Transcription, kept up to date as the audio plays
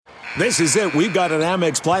This is it. We've got an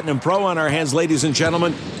Amex Platinum Pro on our hands, ladies and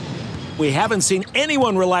gentlemen. We haven't seen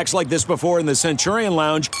anyone relax like this before in the Centurion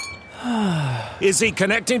Lounge. Is he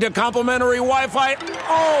connecting to complimentary Wi-Fi?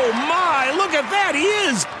 Oh, my. Look at that. He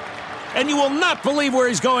is. And you will not believe where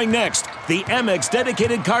he's going next. The Amex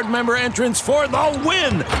dedicated card member entrance for the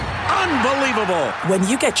win. Unbelievable. When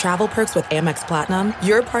you get travel perks with Amex Platinum,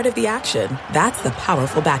 you're part of the action. That's the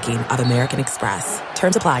powerful backing of American Express.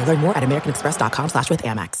 Terms apply. Learn more at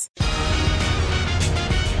americanexpress.com/withAmex.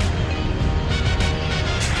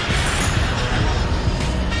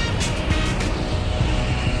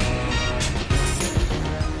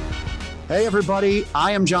 Hey, everybody.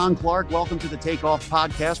 I am John Clark. Welcome to the Takeoff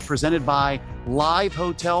Podcast presented by Live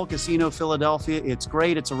Hotel Casino Philadelphia. It's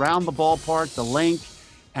great. It's around the ballpark, the Link,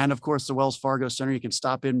 and, of course, the Wells Fargo Center. You can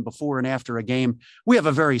stop in before and after a game. We have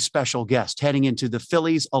a very special guest heading into the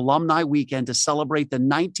Phillies Alumni Weekend to celebrate the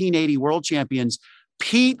 1980 World Champions.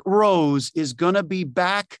 Pete Rose is going to be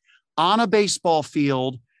back on a baseball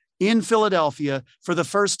field in Philadelphia for the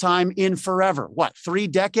first time in forever. What, 3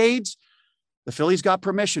 decades? The Phillies got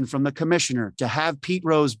permission from the commissioner to have Pete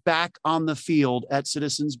Rose back on the field at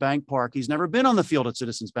Citizens Bank Park. He's never been on the field at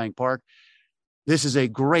Citizens Bank Park. This is a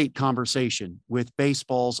great conversation with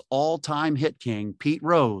baseball's all-time hit king, Pete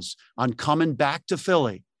Rose, on coming back to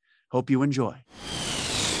Philly. Hope you enjoy.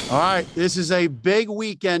 All right, this is a big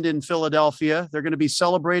weekend in Philadelphia. They're going to be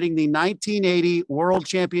celebrating the 1980 World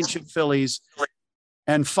Championship Phillies.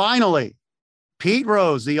 And finally, Pete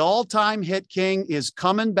Rose, the all-time hit king, is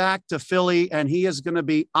coming back to Philly, and he is going to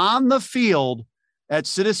be on the field at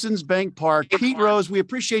Citizens Bank Park. Pete Rose, we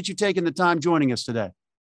appreciate you taking the time joining us today.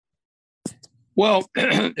 Well,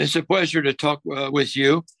 it's a pleasure to talk with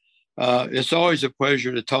you. It's always a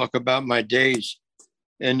pleasure to talk about my days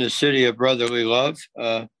in the city of brotherly love.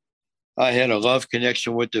 I had a love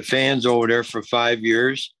connection with the fans over there for 5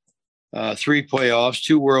 years, 3 playoffs,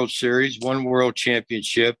 2 World Series, 1 World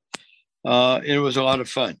Championship. And it was a lot of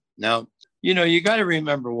fun. Now, you got to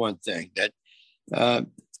remember one thing that,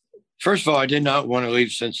 first of all, I did not want to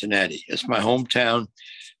leave Cincinnati. It's my hometown.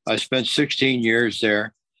 I spent 16 years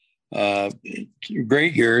there.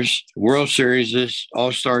 Great years, World Series,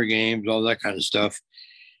 All-Star games, all that kind of stuff.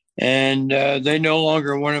 And they no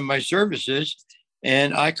longer wanted my services.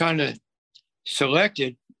 And I kind of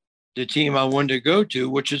selected the team I wanted to go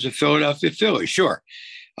to, which is the Philadelphia Phillies. Sure.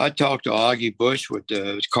 I talked to Augie Busch with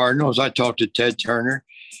the Cardinals. I talked to Ted Turner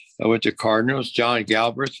with the Cardinals, John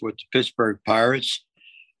Galbraith with the Pittsburgh Pirates,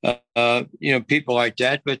 people like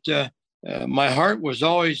that. But my heart was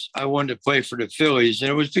always, I wanted to play for the Phillies. And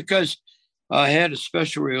it was because I had a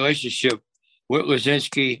special relationship with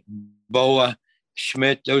Luzinski, Boa,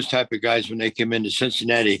 Schmidt, those type of guys when they came into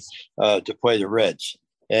Cincinnati to play the Reds.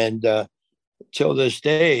 And till this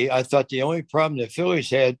day, I thought the only problem the Phillies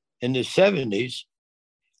had in the 70s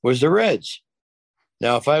was the Reds.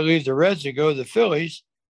 Now, if I leave the Reds and go to the Phillies,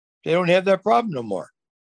 they don't have that problem no more.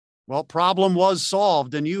 Well, problem was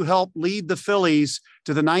solved, and you helped lead the Phillies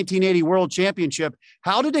to the 1980 World Championship.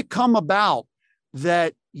 How did it come about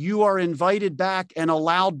that you are invited back and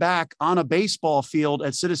allowed back on a baseball field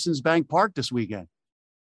at Citizens Bank Park this weekend?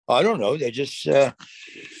 I don't know. They just, really,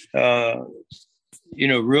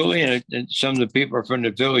 and some of the people from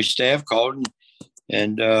the Phillies staff called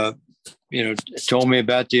and told me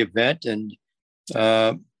about the event. And,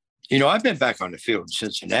 I've been back on the field in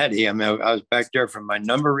Cincinnati. I mean, I was back there for my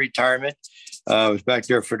number retirement. I was back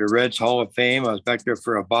there for the Reds Hall of Fame. I was back there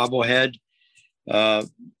for a bobblehead. But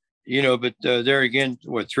there again,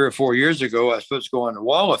 3 or 4 years ago, I was supposed to go on the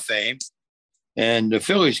Wall of Fame, and the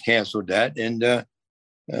Phillies canceled that. And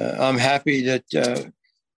I'm happy that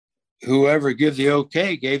whoever gave the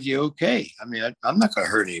okay. I mean, I'm not going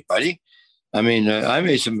to hurt anybody. I mean, I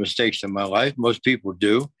made some mistakes in my life. Most people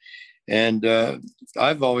do. And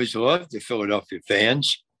I've always loved the Philadelphia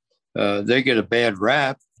fans. They get a bad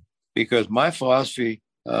rap because my philosophy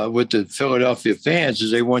with the Philadelphia fans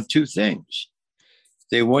is they want 2 things.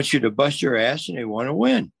 They want you to bust your ass and they want to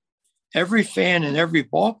win. Every fan in every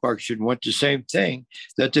ballpark should want the same thing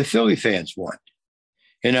that the Philly fans want.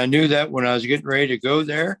 And I knew that when I was getting ready to go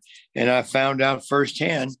there, and I found out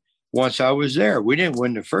firsthand once I was there. We didn't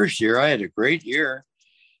win the first year. I had a great year,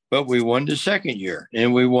 but we won the second year,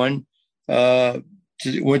 and we went to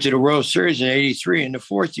the World Series in '83 in the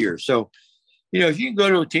 4th year. So, if you can go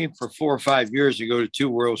to a team for 4 or 5 years and go to 2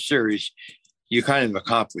 World Series, you kind of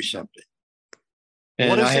accomplish something.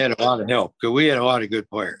 And I had a lot of help because we had a lot of good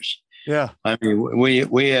players. Yeah. I mean,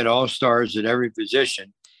 we had all-stars at every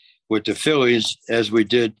position with the Phillies as we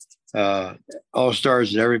did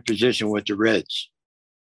all-stars at every position with the Reds.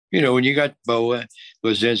 When you got Boa,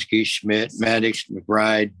 Lazinski, Schmidt, Maddox,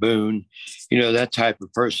 McBride, Boone, that type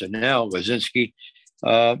of personnel. Lazinski,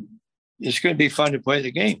 it's going to be fun to play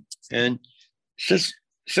the game. And since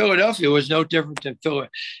Philadelphia was no different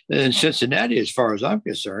than Cincinnati, as far as I'm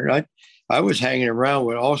concerned, I was hanging around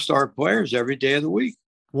with all-star players every day of the week.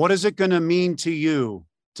 What is it going to mean to you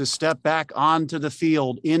to step back onto the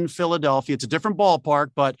field in Philadelphia? It's a different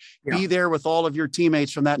ballpark, but be there with all of your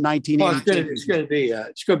teammates from that 1980. Well, it's going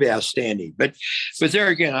to be outstanding. But there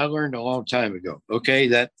again, I learned a long time ago, okay,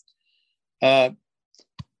 that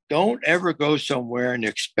don't ever go somewhere and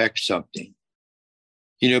expect something,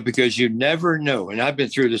 because you never know. And I've been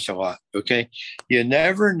through this a lot, okay? You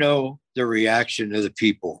never know the reaction of the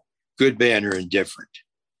people, good, bad, or indifferent.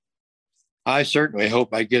 I certainly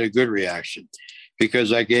hope I get a good reaction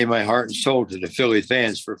because I gave my heart and soul to the Philly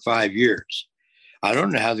fans for 5 years. I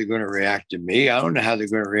don't know how they're going to react to me. I don't know how they're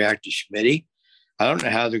going to react to Schmitty. I don't know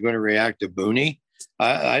how they're going to react to Booney.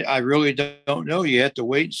 I really don't know. You have to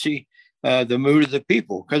wait and see the mood of the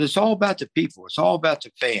people because it's all about the people. It's all about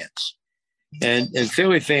the fans. And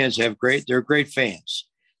Philly fans they're great fans.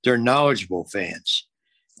 They're knowledgeable fans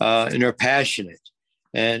and they're passionate.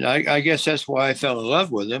 And I guess that's why I fell in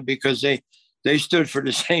love with them because they stood for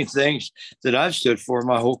the same things that I've stood for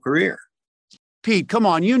my whole career. Pete, come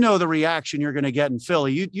on. You know the reaction you're going to get in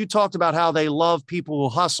Philly. You talked about how they love people who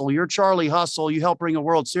hustle. You're Charlie Hustle. You helped bring a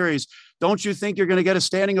World Series. Don't you think you're going to get a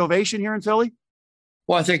standing ovation here in Philly?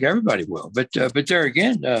 Well, I think everybody will. But there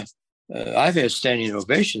again, I've had standing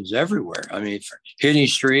ovations everywhere. I mean, for hitting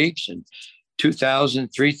streaks and 2,000,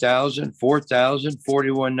 3,000, 4,000,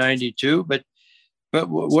 4192. But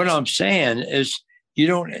what I'm saying is you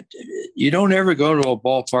don't ever go to a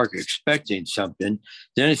ballpark expecting something.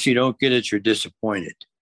 Then if you don't get it, you're disappointed.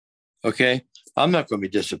 Okay? I'm not going to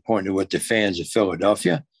be disappointed with the fans of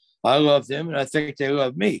Philadelphia. I love them, and I think they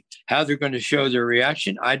love me. How they're going to show their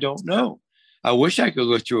reaction, I don't know. I wish I could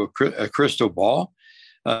look through a crystal ball.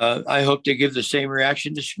 I hope they give the same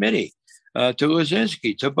reaction to Schmitty, to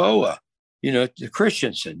Lazinski, to Boa, to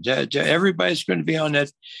Christensen, to everybody's going to be on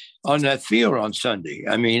that field on Sunday.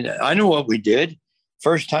 I mean, I know what we did.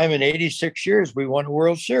 First time in 86 years, we won a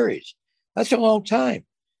World Series. That's a long time.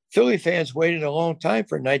 Philly fans waited a long time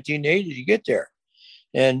for 1980 to get there.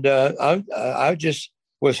 And I just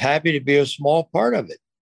was happy to be a small part of it.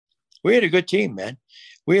 We had a good team, man.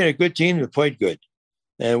 We had a good team that played good.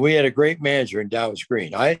 And we had a great manager in Dallas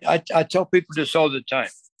Green. I tell people this all the time.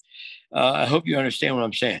 I hope you understand what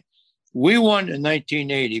I'm saying. We won in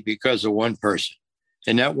 1980 because of one person.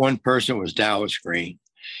 And that one person was Dallas Green.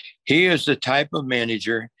 He is the type of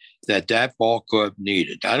manager that ball club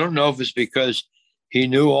needed. I don't know if it's because he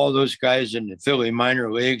knew all those guys in the Philly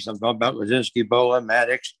minor leagues. I'm talking about Lazinski, Boa,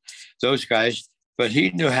 Maddox, those guys. But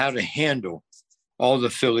he knew how to handle all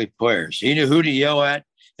the Philly players. He knew who to yell at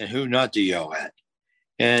and who not to yell at.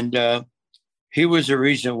 And he was the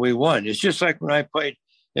reason we won. It's just like when I played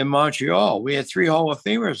in Montreal. We had 3 Hall of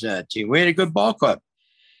Famers in that team. We had a good ball club.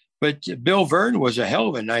 But Bill Verne was a hell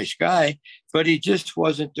of a nice guy, but he just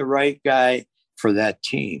wasn't the right guy for that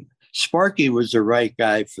team. Sparky was the right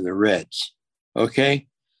guy for the Reds, okay?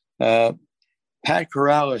 Pat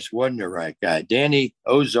Corrales wasn't the right guy. Danny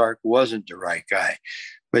Ozark wasn't the right guy.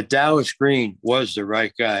 But Dallas Green was the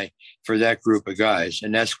right guy for that group of guys,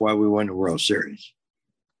 and that's why we won the World Series.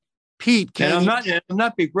 Pete, I'm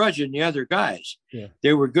not begrudging the other guys. Yeah.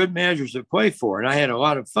 They were good managers to play for, and I had a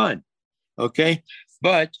lot of fun, okay?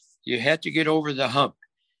 But you had to get over the hump.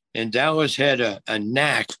 And Dallas had a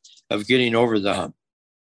knack of getting over the hump.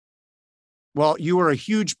 Well, you were a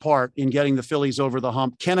huge part in getting the Phillies over the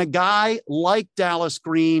hump. Can a guy like Dallas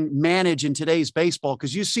Green manage in today's baseball?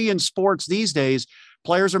 Because you see in sports these days,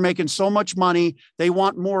 players are making so much money. They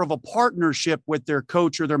want more of a partnership with their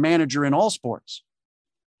coach or their manager in all sports.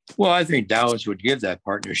 Well, I think Dallas would give that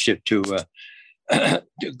partnership to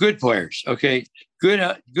good players. Okay.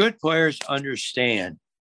 Good players understand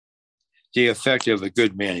the effect of a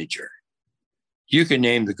good manager. You can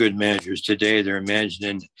name the good managers today. They're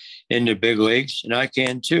managing in the big leagues, and I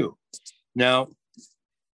can too. Now,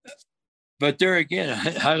 but there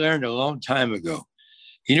again, I learned a long time ago.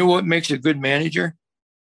 You know what makes a good manager?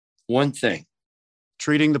 One thing.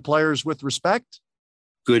 Treating the players with respect?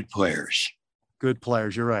 Good players. Good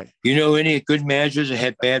players, you're right. You know any good managers that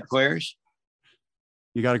had bad players?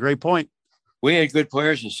 You got a great point. We had good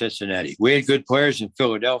players in Cincinnati. We had good players in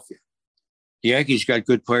Philadelphia. The Yankees got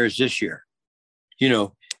good players this year.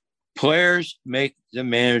 Players make the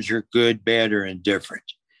manager good, bad, or indifferent.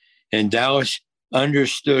 And Dallas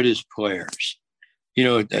understood his players.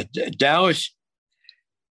 Dallas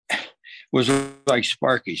was like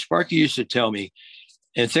Sparky. Sparky used to tell me,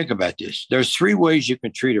 And think about this. There's 3 ways you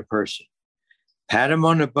can treat a person. Pat him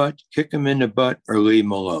on the butt, kick him in the butt, or leave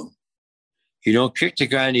him alone. You don't kick the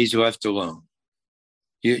guy and he's left alone.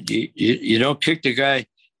 You don't kick the guy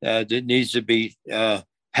that needs to be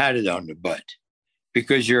patted on the butt,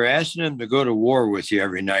 because you're asking him to go to war with you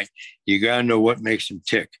every night. You got to know what makes him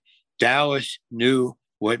tick. Dallas knew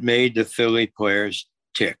what made the Philly players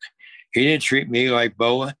tick. He didn't treat me like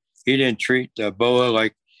Boa. He didn't treat Boa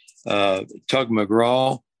like Tug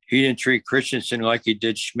McGraw. He didn't treat Christensen like he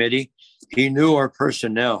did Schmitty. He knew our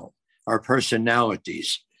personnel, our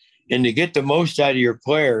personalities. And to get the most out of your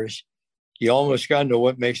players, you almost got to know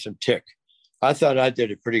what makes them tick. I thought I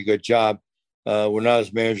did a pretty good job when I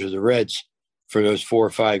was manager of the Reds for those 4 or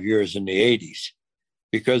 5 years in the 80s,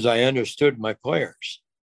 because I understood my players.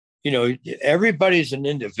 You know, everybody's an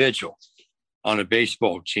individual on a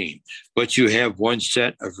baseball team, but you have one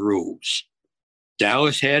set of rules.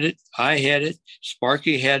 Dallas had it. I had it.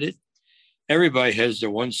 Sparky had it. Everybody has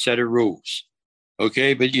their one set of rules.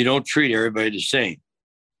 Okay. But you don't treat everybody the same,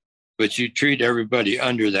 but you treat everybody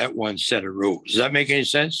under that one set of rules. Does that make any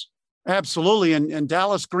sense? Absolutely. And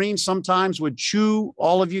Dallas Green sometimes would chew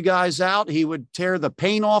all of you guys out. He would tear the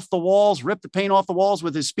paint off the walls, rip the paint off the walls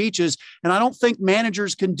with his speeches. And I don't think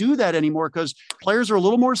managers can do that anymore because players are a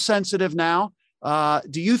little more sensitive now.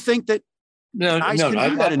 Do you think that? No, I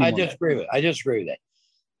disagree with it. I disagree with that,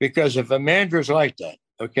 because if a manager's like that,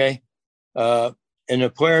 okay, and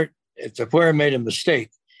if the player made a mistake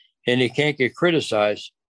and he can't get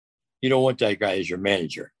criticized, you don't want that guy as your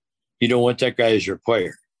manager. You don't want that guy as your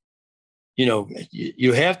player. You know,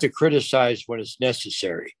 you have to criticize when it's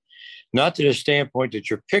necessary, not to the standpoint that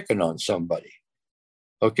you're picking on somebody.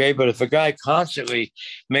 Okay, but if a guy constantly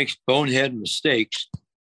makes bonehead mistakes,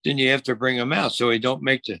 then you have to bring him out so he don't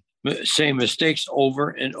make the same mistakes over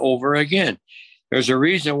and over again. There's a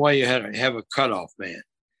reason why you have a cutoff man.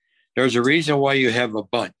 There's a reason why you have a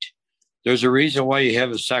bunt. There's a reason why you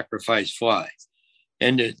have a sacrifice fly.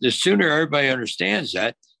 And the sooner everybody understands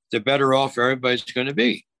that, the better off everybody's going to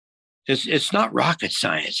be. It's not rocket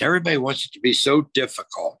science. Everybody wants it to be so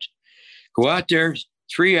difficult. Go out there,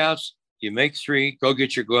 3 outs, you make 3, go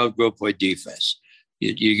get your glove, go play defense.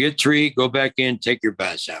 You get 3, go back in, take your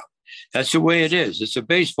bats out. That's the way it is. It's a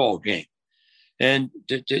baseball game. And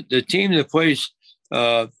the team that plays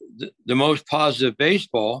the most positive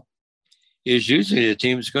baseball is usually the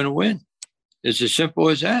team that's going to win. It's as simple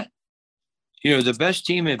as that. You know, the best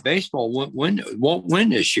team in baseball won't win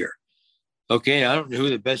this year. Okay, I don't know who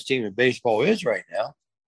the best team in baseball is right now.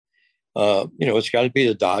 You know, it's got to be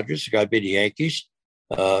the Dodgers. It's got to be the Yankees.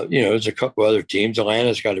 You know, there's a couple other teams.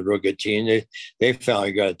 Atlanta's got a real good team. They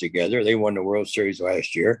finally got it together. They won the World Series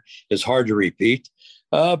last year. It's hard to repeat.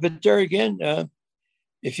 But there again,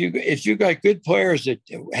 if you got good players that,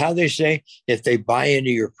 how they say, if they buy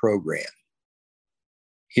into your program,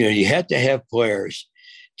 you know, you have to have players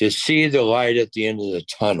to see the light at the end of the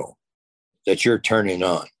tunnel that you're turning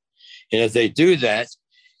on. And if they do that,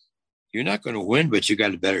 you're not going to win, but you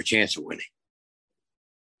got a better chance of winning.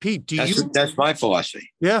 Pete, that's my philosophy.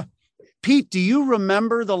 Yeah. Pete, do you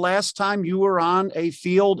remember the last time you were on a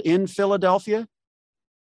field in Philadelphia?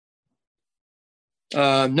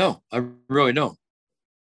 No, I really don't.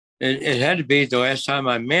 It had to be the last time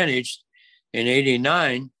I managed in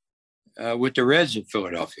 '89 with the Reds in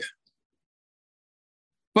Philadelphia.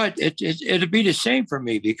 But it'd be the same for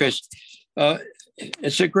me because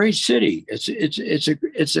it's a great city.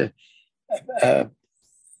 It's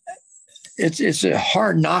a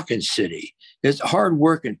hard knocking city. It's hard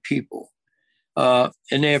working people, and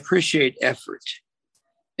they appreciate effort.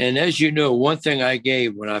 And as you know, one thing I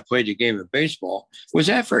gave when I played the game of baseball was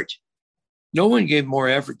effort. No one gave more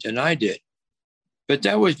effort than I did, but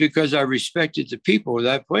that was because I respected the people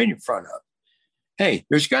that I played in front of. Hey,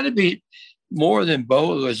 there's got to be more than Bo,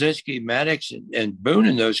 Lazinski, Maddox, and Boone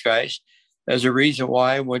and those guys as a reason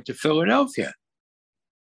why I went to Philadelphia.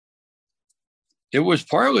 It was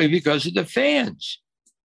partly because of the fans.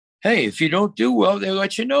 Hey, if you don't do well, they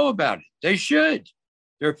let you know about it. They should.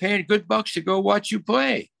 They're paying good bucks to go watch you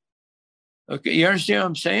play. Okay, you understand what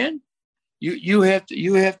I'm saying? You have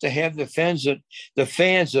to have the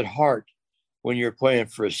fans at heart when you're playing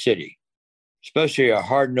for a city, especially a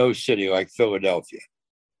hard-nosed city like Philadelphia.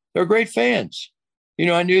 They're great fans. You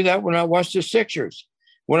know, I knew that when I watched the Sixers,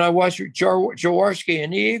 when I watched Jaworski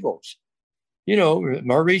and the Eagles. You know,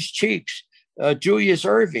 Maurice Cheeks, Julius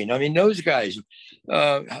Irving. I mean, those guys,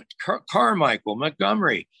 Carmichael,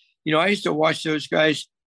 Montgomery. You know, I used to watch those guys,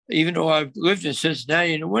 even though I've lived in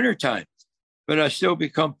Cincinnati in the wintertime, but I still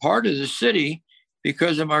become part of the city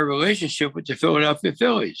because of my relationship with the Philadelphia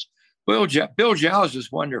Phillies. Bill Giles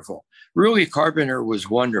is wonderful. Ruly Carpenter was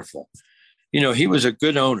wonderful. He was a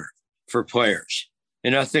good owner for players.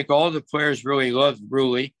 And I think all the players really loved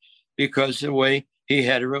Ruly because of the way he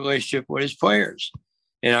had a relationship with his players.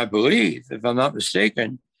 And I believe, if I'm not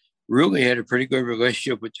mistaken, Ruly had a pretty good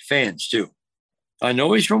relationship with the fans too. I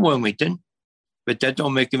know he's from Wilmington, but that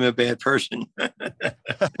don't make him a bad person.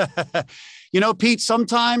 Pete,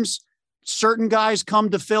 sometimes certain guys come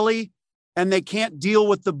to Philly and they can't deal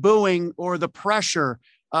with the booing or the pressure.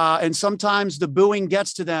 And sometimes the booing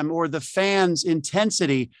gets to them or the fans'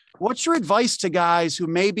 intensity. What's your advice to guys who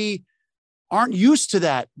maybe aren't used to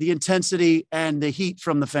that, the intensity and the heat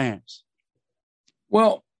from the fans?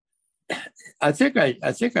 Well, I think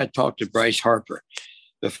I talked to Bryce Harper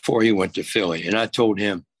before he went to Philly, and I told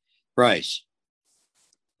him, Bryce,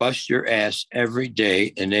 bust your ass every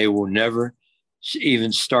day, and they will never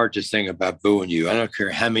even start to think about booing you. I don't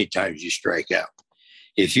care how many times you strike out.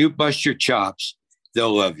 If you bust your chops,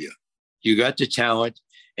 they'll love you. You got the talent,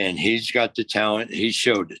 and he's got the talent. He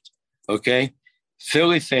showed it. Okay?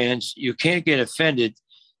 Philly fans, you can't get offended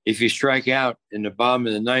if you strike out in the bottom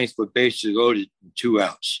of the ninth with bases loaded and 2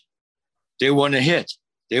 outs. They want to hit.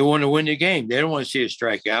 They want to win the game. They don't want to see a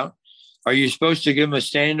strikeout. Are you supposed to give them a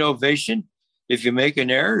standing ovation if you make an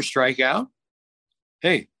error or strike out?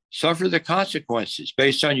 Hey, suffer the consequences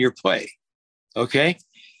based on your play. Okay?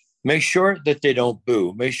 Make sure that they don't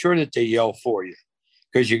boo. Make sure that they yell for you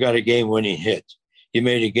because you got a game-winning hit. You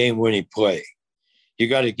made a game-winning play. You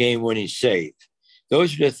got a game-winning save.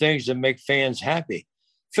 Those are the things that make fans happy.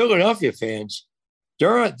 Philadelphia fans,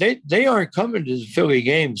 they aren't coming to the Philly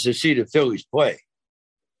games to see the Phillies play.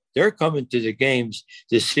 They're coming to the games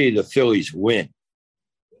to see the Phillies win.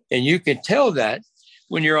 And you can tell that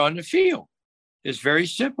when you're on the field. It's very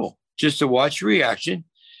simple, just to watch the reaction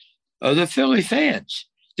of the Philly fans.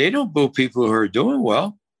 They don't boo people who are doing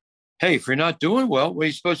well. Hey, if you're not doing well, what are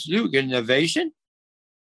you supposed to do? Get an ovation?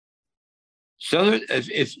 So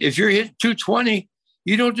if you're hitting 220,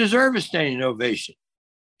 you don't deserve a standing ovation.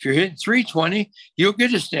 If you're hitting 320, you'll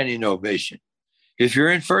get a standing ovation. If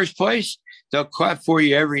you're in first place, they'll clap for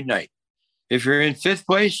you every night. If you're in fifth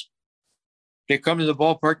place, they come to the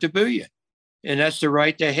ballpark to boo you. And that's the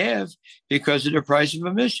right they have because of the price of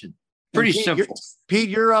admission. Pretty simple. Pete,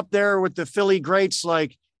 you're up there with the Philly greats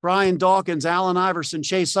like Brian Dawkins, Allen Iverson,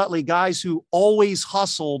 Chase Utley, guys who always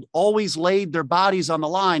hustled, always laid their bodies on the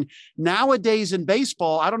line. Nowadays in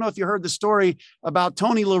baseball, I don't know if you heard the story about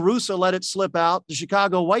Tony La Russa let it slip out. The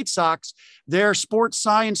Chicago White Sox, their sports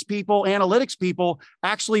science people, analytics people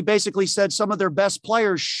actually basically said some of their best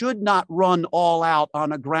players should not run all out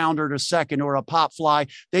on a grounder to second or a pop fly.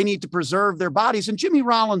 They need to preserve their bodies. And Jimmy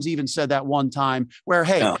Rollins even said that one time where,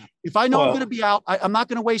 hey, if I know I'm going to be out, I'm not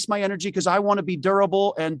going to waste my energy because I want to be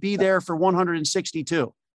durable and be there for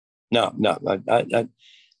 162. No,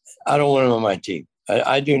 I don't want him on my team.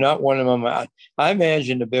 I do not want him on my. I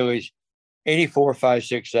imagine the Billies 84, 5,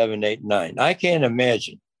 6, 7, 8, 9. I can't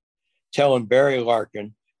imagine telling Barry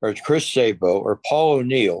Larkin or Chris Sabo or Paul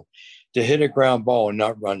O'Neill to hit a ground ball and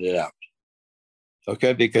not run it out.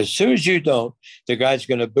 Okay, because as soon as you don't, the guy's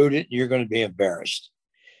going to boot it and you're going to be embarrassed.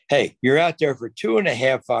 Hey, you're out there for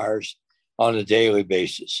 2.5 hours on a daily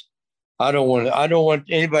basis. I don't want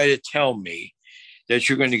anybody to tell me that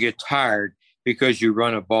you're going to get tired because you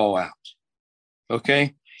run a ball out.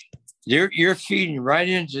 Okay? You're feeding right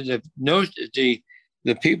into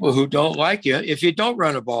the people who don't like you if you don't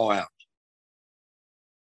run a ball out.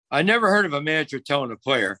 I never heard of a manager telling a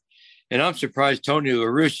player, and I'm surprised Tony La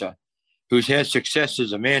Russa, who's had success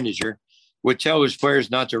as a manager, would tell his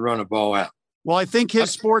players not to run a ball out. Well, I think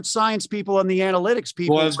his sports science people and the analytics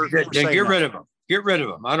people. Well, then get rid of them. Get rid of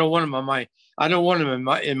them. I don't want them on my. I don't want them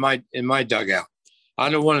in my dugout. I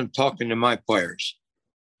don't want them talking to my players.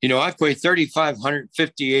 I played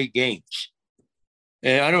 3,558 games,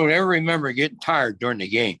 and I don't ever remember getting tired during the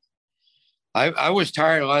game. I was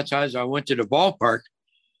tired a lot of times. I went to the ballpark,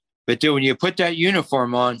 but then when you put that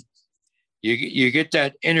uniform on, you get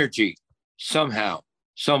that energy somehow,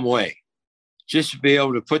 some way. Just to be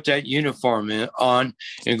able to put that uniform on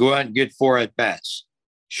and go out and get 4 at-bats.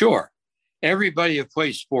 Sure, everybody who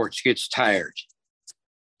plays sports gets tired.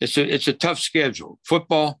 It's a tough schedule.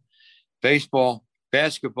 Football, baseball,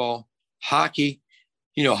 basketball, hockey.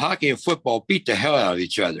 Hockey and football beat the hell out of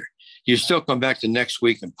each other. You still come back the next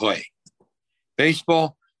week and play.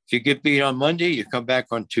 Baseball, if you get beat on Monday, you come back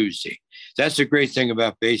on Tuesday. That's the great thing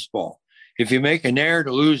about baseball. If you make an error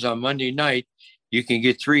to lose on Monday night, you can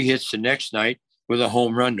get 3 hits the next night with a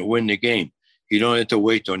home run to win the game. You don't have to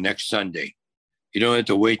wait till next Sunday. You don't have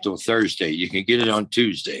to wait till Thursday. You can get it on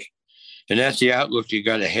Tuesday. And that's the outlook you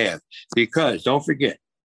got to have. Because don't forget,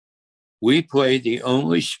 We play the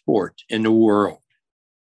only sport in the world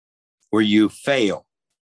where you fail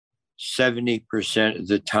 70% of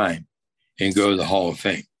the time and go to the Hall of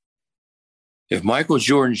Fame. If Michael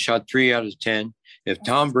Jordan shot 3 out of 10, if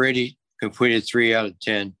Tom Brady completed 3 out of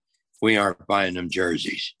 10, we aren't buying them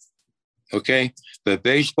jerseys. Okay? But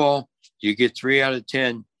baseball, you get 3 out of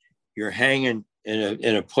 10, you're hanging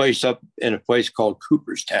in a place called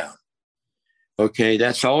Cooperstown. Okay,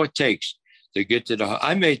 that's all it takes to get to the.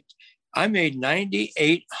 I made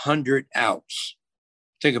 9,800 outs.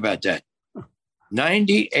 Think about that.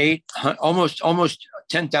 9,800, almost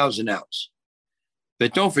 10,000 outs.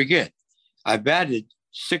 But don't forget, I batted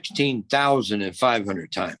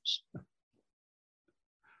 16,500 times.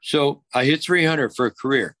 So I hit 300 for a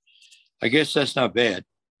career. I guess that's not bad.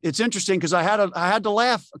 It's interesting because I had to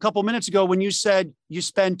laugh a couple minutes ago when you said you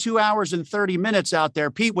spend 2 hours and 30 minutes out there.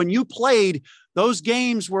 Pete, when you played, those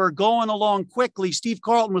games were going along quickly. Steve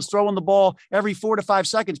Carlton was throwing the ball every 4 to 5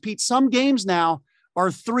 seconds. Pete, some games now are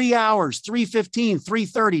 3 hours, 3:15,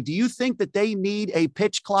 3:30. Do you think that they need a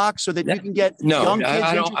pitch clock so that you can get young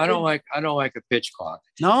kids? I don't like a pitch clock.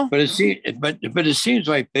 No, but it seems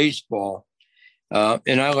like baseball,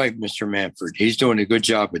 and I like Mr. Manfred. He's doing a good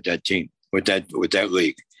job with that team, with that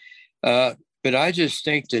league. But I just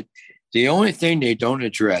think that the only thing they don't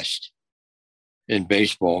address in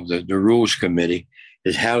baseball, the rules committee,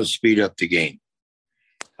 is how to speed up the game.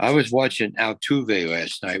 I was watching Altuve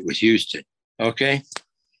last night with Houston. Okay.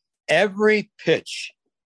 Every pitch,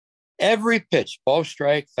 ball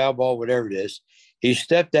strike, foul ball, whatever it is, he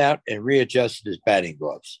stepped out and readjusted his batting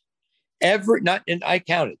gloves. I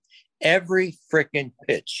counted every freaking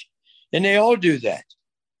pitch. And they all do that.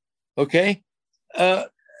 Okay.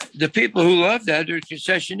 The people who love that are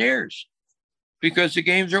concessionaires because the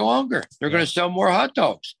games are longer. They're going to sell more hot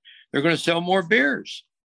dogs. They're going to sell more beers.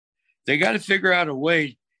 They got to figure out a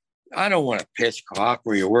way. I don't want a pitch clock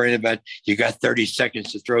where you're worried about you got 30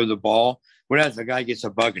 seconds to throw the ball. What if the guy gets a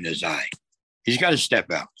bug in his eye? He's got to step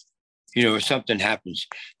out. If something happens.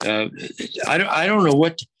 I don't know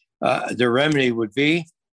what the remedy would be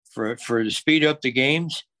for to speed up the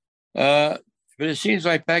games. But it seems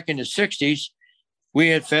like back in the 60s, we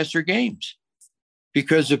had faster games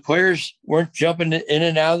because the players weren't jumping in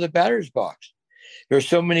and out of the batter's box. There's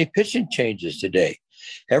so many pitching changes today.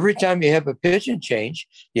 Every time you have a pitching change,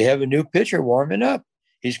 you have a new pitcher warming up.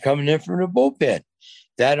 He's coming in from the bullpen.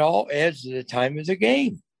 That all adds to the time of the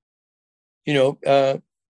game. And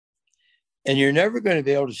you're never going to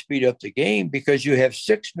be able to speed up the game because you have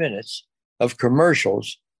 6 minutes of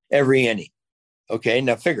commercials every inning. Okay,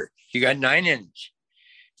 now figure, you got 9 innings.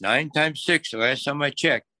 9 times 6, the last time I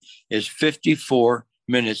checked, is 54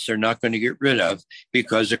 minutes they're not going to get rid of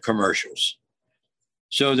because of commercials.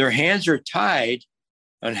 So their hands are tied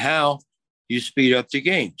on how you speed up the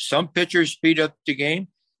game. Some pitchers speed up the game.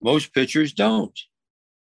 Most pitchers don't.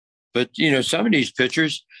 But, some of these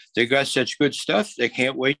pitchers, they got such good stuff, they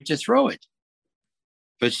can't wait to throw it.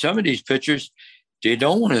 But some of these pitchers, they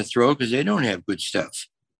don't want to throw because they don't have good stuff.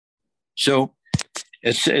 So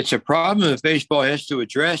it's a problem that baseball has to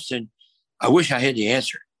address, and I wish I had the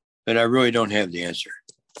answer, but I really don't have the answer.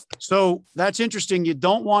 So that's interesting. You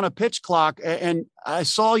don't want a pitch clock, and I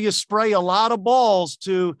saw you spray a lot of balls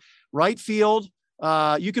to right field.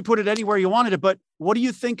 You could put it anywhere you wanted it, but what do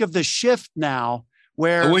you think of the shift now?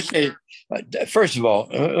 Where I wish first of all,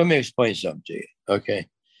 let me explain something to you. Okay,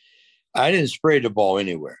 I didn't spray the ball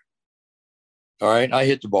anywhere. All right, I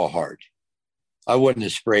hit the ball hard. I wasn't a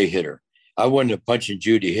spray hitter. I wasn't a punch and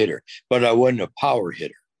Judy hitter, but I wasn't a power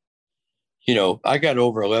hitter. I got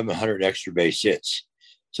over 1,100 extra base hits.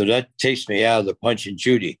 So that takes me out of the punch and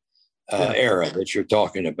Judy era that you're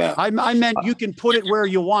talking about. I meant you can put it where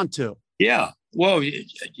you want to. Yeah. Well,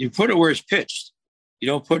 you put it where it's pitched. You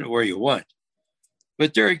don't put it where you want.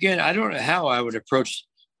 But there again, I don't know how I would approach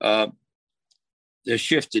the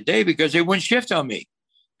shift today because they wouldn't shift on me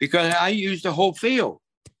because I use the whole field.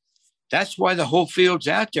 That's why the whole field's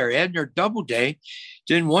out there. Edner Doubleday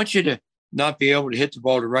didn't want you to not be able to hit the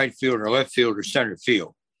ball to right field or left field or center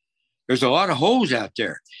field. There's a lot of holes out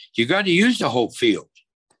there. You got to use the whole field.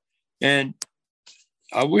 And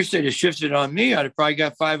I wish they'd have shifted on me. I'd have probably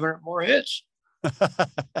got 500 more hits.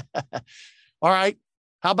 All right.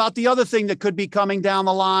 How about the other thing that could be coming down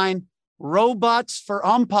the line? Robots for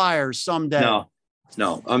umpires someday.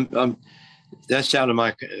 No. I'm that's out of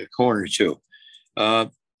my corner too.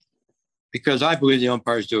 Because I believe the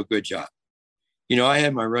umpires do a good job. I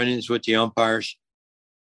had my run-ins with the umpires,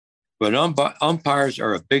 but umpires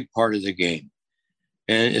are a big part of the game.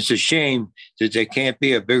 And it's a shame that they can't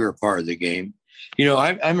be a bigger part of the game.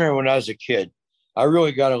 I remember when I was a kid, I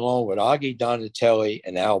really got along with Augie Donatelli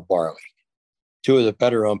and Al Barley. two of the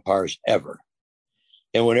better umpires ever.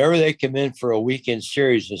 And whenever they come in for a weekend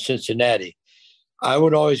series in Cincinnati, I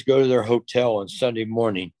would always go to their hotel on Sunday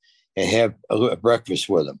morning and have a breakfast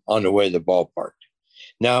with them on the way to the ballpark.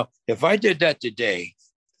 Now, if I did that today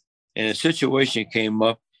and a situation came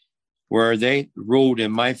up where they ruled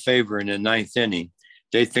in my favor in the ninth inning,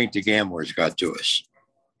 they think the gamblers got to us.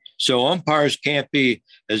 So umpires can't be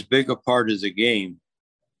as big a part of the game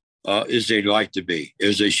as they'd like to be,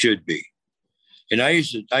 as they should be. And I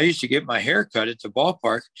used to get my hair cut at the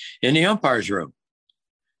ballpark in the umpires room.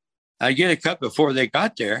 I get it cut before they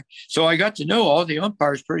got there. So I got to know all the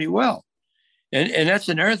umpires pretty well. And that's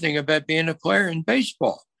another thing about being a player in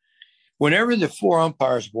baseball. Whenever the four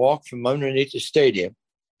umpires walk from underneath the stadium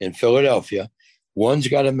in Philadelphia, one's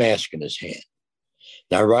got a mask in his hand.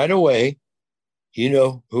 Now, right away, you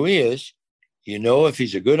know who he is. You know if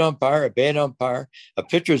he's a good umpire, a bad umpire, a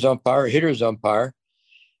pitcher's umpire, a hitter's umpire,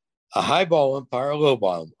 a high ball umpire, a low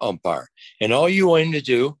ball umpire. And all you want him to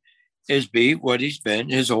do is be what he's been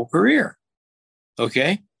his whole career.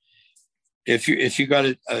 Okay? If you got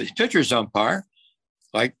a pitcher's umpire,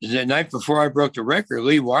 like the night before I broke the record,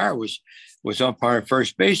 Lee Wire was umpiring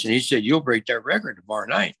first base, and he said, "You'll break that record tomorrow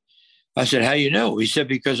night." I said, "How you know?" He said,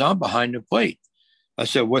 "Because I'm behind the plate." I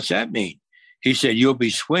said, "What's that mean?" He said, "You'll be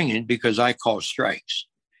swinging because I call strikes."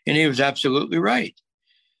 And he was absolutely right.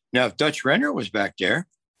 Now, if Dutch Renner was back there,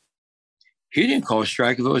 he didn't call a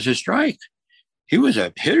strike if it was a strike. He was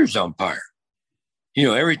a hitter's umpire. You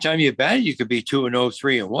know, every time you batted, you could be 2-0,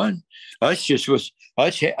 3-1.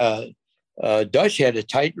 Dutch had a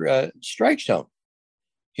tight strike zone.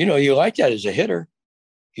 You know, you like that as a hitter.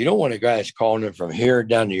 You don't want a guy that's calling it from here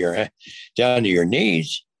down to your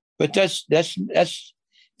knees. But that's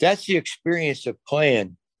the experience of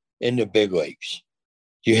playing in the big leagues.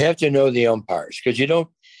 You have to know the umpires because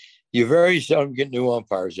you very seldom get new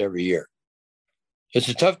umpires every year.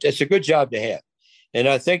 It's a good job to have. And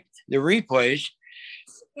I think the replays,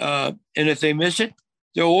 and if they miss it,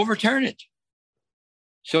 they'll overturn it.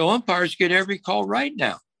 So umpires get every call right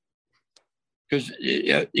now. Because,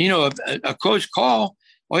 a close call,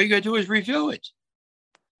 all you got to do is review it.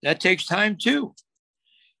 That takes time too.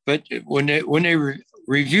 But when they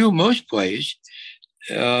review most plays,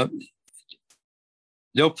 they'll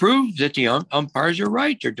prove that the umpires are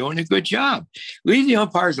right. They're doing a good job. Leave the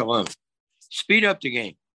umpires alone. Speed up the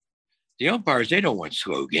game. The umpires, they don't want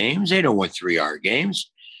slow games. They don't want 3-hour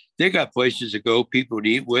games. They got places to go, people to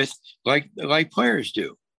eat with, like players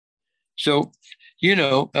do. So,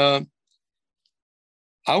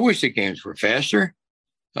 I wish the games were faster,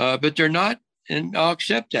 but they're not, and I'll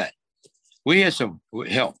accept that. We had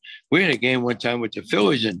we had a game one time with the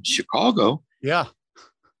Phillies in Chicago. Yeah.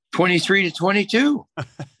 23-22.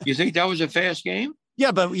 You think that was a fast game?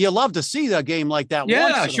 Yeah, but you love to see a game like that.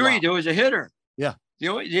 Yeah, sure you do as a hitter. Yeah. The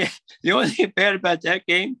only thing bad about that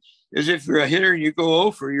game is if you're a hitter and you go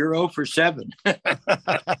 0 for, you're 0 for 7.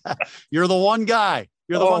 You're the one guy.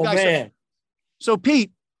 You're the one guy. Man. So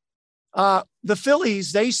Pete, the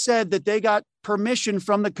Phillies, they said that they got permission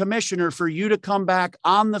from the commissioner for you to come back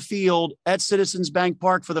on the field at Citizens Bank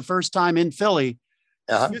Park for the first time in Philly.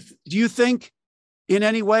 Uh-huh. Do you think in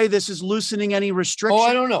any way this is loosening any restrictions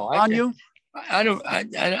I don't know. on you? I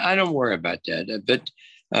don't worry about that.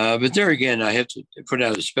 But there again, I have to put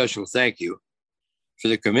out a special thank you for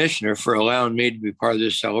the commissioner for allowing me to be part of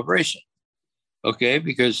this celebration. Okay,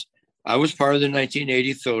 because I was part of the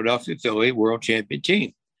 1980 Philadelphia Philly World Champion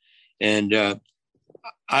team. And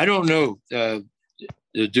I don't know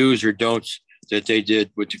the do's or don'ts that they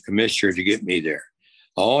did with the commissioner to get me there.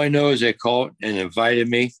 All I know is they called and invited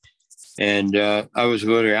me. And I was a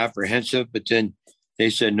little apprehensive, but then they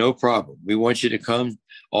said, "No problem. We want you to come.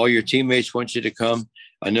 All your teammates want you to come.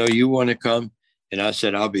 I know you want to come." And I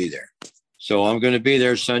said, "I'll be there." So I'm going to be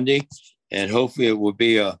there Sunday, and hopefully it will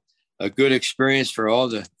be a good experience for all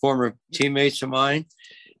the former teammates of mine.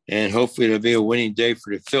 And hopefully it'll be a winning day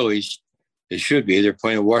for the Phillies. It should be. They're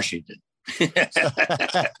playing Washington.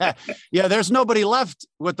 Yeah, there's nobody left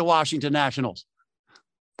with the Washington Nationals.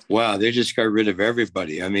 Wow, they just got rid of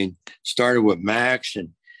everybody. I mean, started with Max, and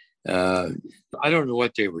I don't know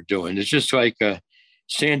what they were doing. It's just like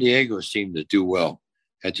San Diego seemed to do well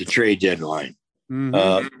at the trade deadline.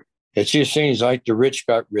 Mm-hmm. It just seems like the rich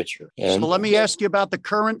got richer. And, so let me ask you about the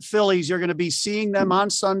current Phillies. You're going to be seeing them on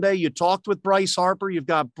Sunday. You talked with Bryce Harper. You've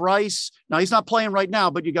got Bryce. Now, he's not playing right now,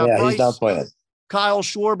 but you got Bryce, he's not playing. Kyle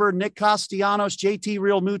Schwarber, Nick Castellanos, JT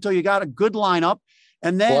Realmuto. You got a good lineup.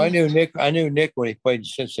 And then I knew Nick when he played in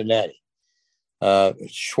Cincinnati.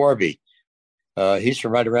 Schwarby. He's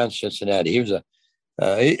from right around Cincinnati. He was a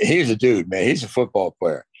dude, man. He's a football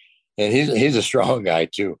player. And he's a strong guy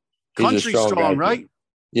too. Country strong, right?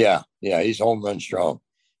 Yeah, he's home run strong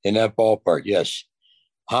in that ballpark. Yes,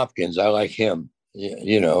 Hopkins, I like him.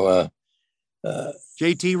 JT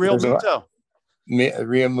Realmuto.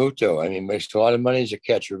 Realmuto. I mean, makes a lot of money as a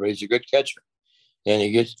catcher, but he's a good catcher, and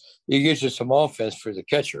he gets you some offense for the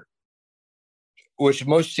catcher, which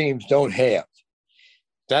most teams don't have.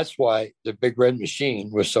 That's why the Big Red Machine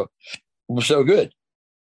was so good.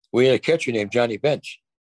 We had a catcher named Johnny Bench,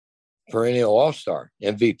 perennial All-Star,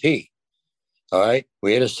 MVP. All right.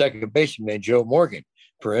 We had a second baseman named Joe Morgan,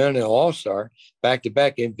 perennial All-Star,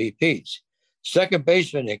 back-to-back MVPs. Second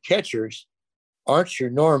baseman and catchers aren't your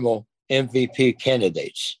normal MVP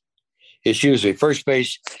candidates. It's usually first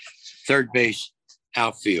base, third base,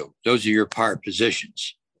 outfield. Those are your power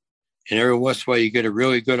positions. And every once in a while, you get a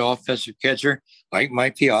really good offensive catcher like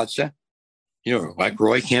Mike Piazza, like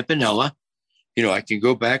Roy Campanella. I can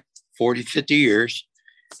go back 40, 50 years.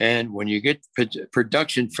 And when you get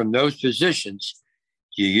production from those positions,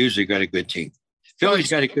 you usually got a good team. Phillies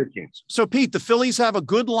got a good team. So, Pete, the Phillies have a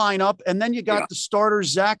good lineup, and then you got the starters,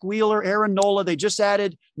 Zach Wheeler, Aaron Nola. They just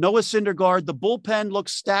added Noah Syndergaard. The bullpen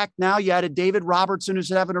looks stacked now. You added David Robertson, who's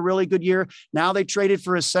having a really good year. Now they traded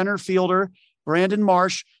for a center fielder, Brandon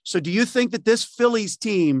Marsh. So do you think that this Phillies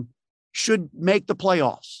team should make the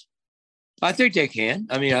playoffs? I think they can.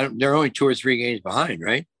 I mean, they're only 2 or 3 games behind,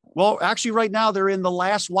 right? Well, actually, right now they're in the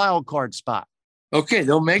last wild card spot. Okay,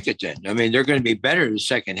 they'll make it then. I mean, they're going to be better in the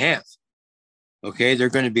second half. Okay, they're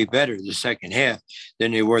going to be better in the second half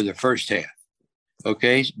than they were the first half.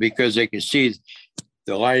 Okay, because they can see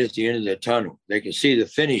the light at the end of the tunnel. They can see the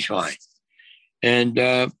finish line. And,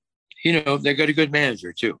 they got a good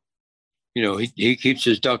manager, too. He keeps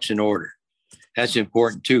his ducks in order. That's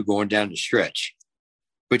important, too, going down the stretch.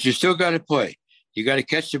 But you still got to play. You got to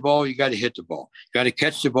catch the ball. You got to hit the ball. You got to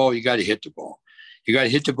catch the ball. You got to hit the ball. You got to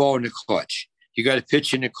hit the ball in the clutch. You got to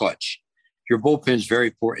pitch in the clutch. Your bullpen is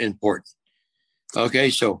very important. Okay,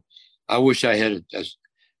 so I wish I had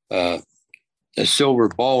a silver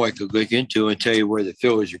ball I could look into and tell you where the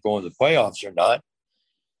Phillies are going to the playoffs or not.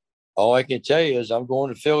 All I can tell you is I'm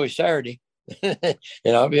going to Philly Saturday, and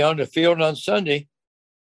I'll be on the field on Sunday,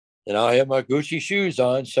 and I'll have my Gucci shoes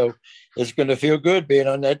on, so it's going to feel good being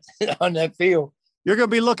on that field. You're going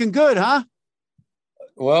to be looking good, huh?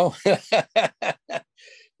 Well,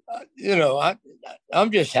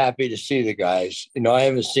 I'm just happy to see the guys.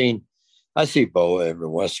 I see Boa every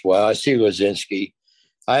once in a while. I see Lazinski.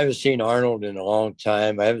 I haven't seen Arnold in a long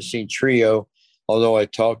time. I haven't seen Trio, although I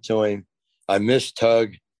talked to him. I miss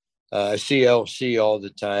Tug. I see LC all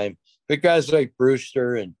the time. But guys like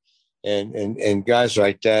Brewster and guys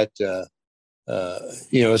like that,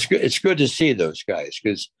 it's good to see those guys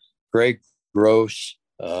because Greg Gross,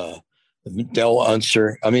 Del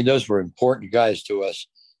Unser. I mean, those were important guys to us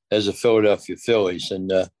as the Philadelphia Phillies.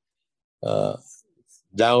 And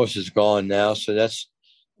Dallas is gone now, so that's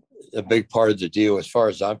a big part of the deal as far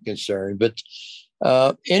as I'm concerned. But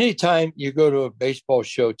anytime you go to a baseball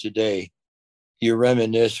show today, you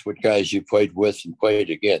reminisce with guys you played with and played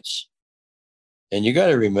against. And you got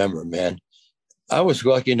to remember, man, I was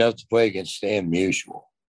lucky enough to play against Stan Musial,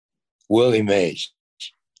 Willie Mays,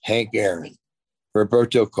 Hank Aaron,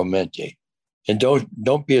 Roberto Clemente. And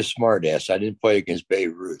don't be a smart ass. I didn't play against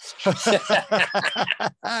Babe Ruth.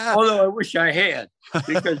 Although I wish I had,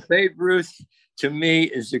 because Babe Ruth, to me,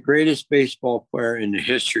 is the greatest baseball player in the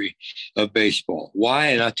history of baseball. Why?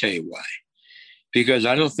 And I'll tell you why. Because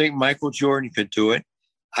I don't think Michael Jordan could do it.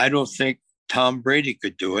 I don't think Tom Brady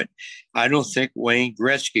could do it. I don't think Wayne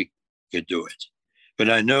Gretzky could do it.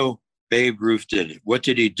 But I know Babe Ruth did it. What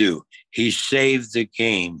did he do? He saved the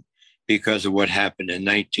game because of what happened in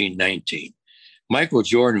 1919. Michael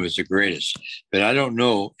Jordan was the greatest, but I don't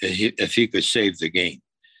know if he could save the game.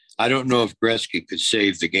 I don't know if Gretzky could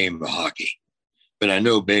save the game of hockey, but I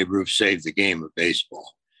know Babe Ruth saved the game of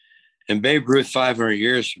baseball. And Babe Ruth, 500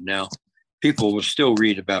 years from now, people will still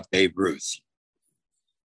read about Babe Ruth.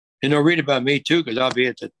 And they'll read about me too, because I'll be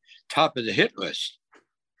at the top of the hit list.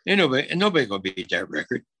 And nobody going to beat that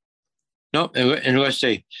record. No, unless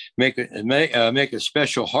they make a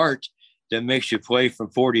special heart that makes you play from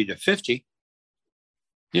 40 to 50.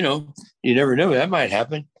 You never know. That might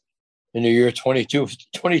happen in the year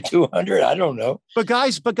 2200. I don't know. But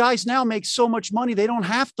guys now make so much money, they don't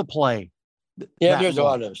have to play. Yeah, there's a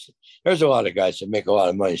lot of guys that make a lot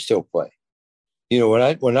of money still play.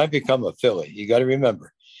 When I become a Philly, you got to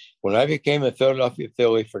remember, when I became a Philadelphia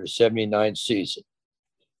Philly for the 79 season,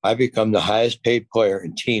 I become the highest paid player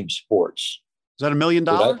in team sports. Is that $1 million?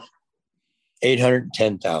 $810,000.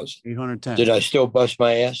 810. $810. Did I still bust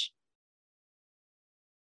my ass?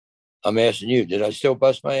 I'm asking you, did I still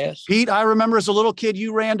bust my ass? Pete, I remember as a little kid,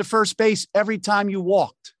 you ran to first base every time you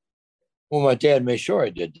walked. Well, my dad made sure I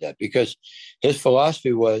did that because his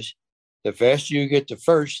philosophy was the faster you get to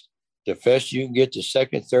first, the faster you can get to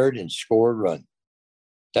second, third, and score a run.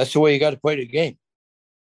 That's the way you got to play the game.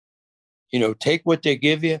 Take what they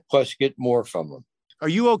give you, plus get more from them. Are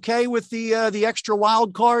you okay with the extra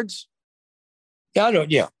wild cards? Yeah, I don't.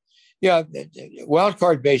 Yeah. Wild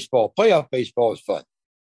card baseball, playoff baseball is fun.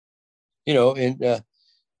 And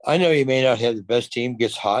I know you may not have the best team,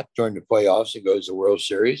 gets hot during the playoffs and goes to the World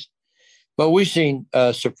Series, but we've seen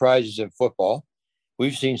surprises in football.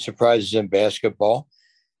 We've seen surprises in basketball.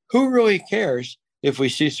 Who really cares if we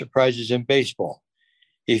see surprises in baseball?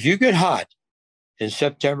 If you get hot in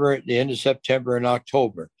September, at the end of September and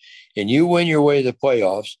October, and you win your way to the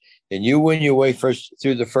playoffs, and you win your way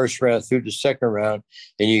through the first round, through the second round,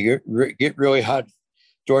 and you get really hot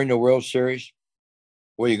during the World Series,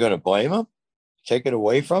 are you going to blame them? Take it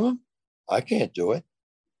away from them? I can't do it.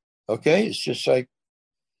 Okay? It's just like,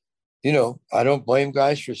 I don't blame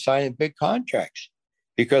guys for signing big contracts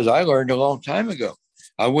because I learned a long time ago.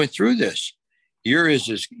 I went through this. You're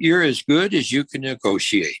as good as you can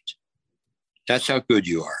negotiate. That's how good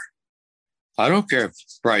you are. I don't care if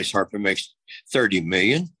Bryce Harper makes $30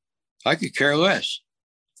 million. I could care less.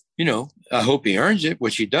 I hope he earns it,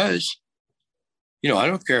 which he does. I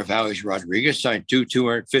don't care if Alex Rodriguez signed two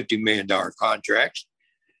 $250 million contracts.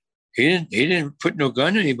 He didn't put no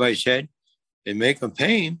gun in anybody's head and make them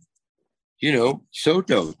pay him.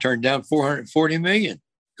 Soto turned down $440 million.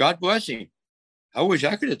 God bless him. I wish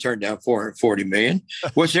I could have turned down $440 million.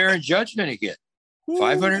 What's Aaron Judge going to get?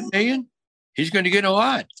 $500 million? He's going to get a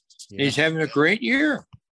lot. Yeah. He's having a great year.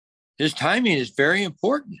 His timing is very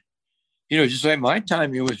important. Just like my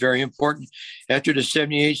timing was very important after the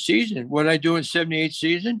 78 season. What did I do in 78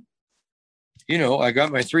 season? I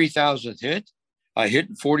got my 3,000th hit. I hit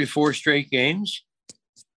in 44 straight games.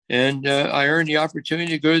 And I earned the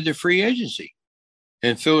opportunity to go to the free agency.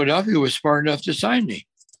 And Philadelphia was smart enough to sign me.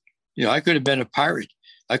 I could have been a Pirate.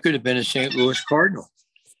 I could have been a St. Louis Cardinal.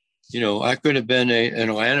 I could have been an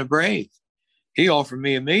Atlanta Brave. He offered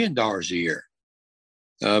me $1 million a year.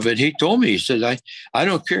 But he told me, he said, I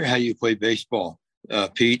don't care how you play baseball,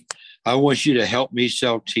 Pete. I want you to help me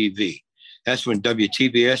sell TV. That's when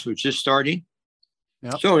WTBS was just starting.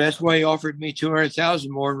 Yep. So that's why he offered me $200,000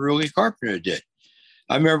 more than Rudy Carpenter did.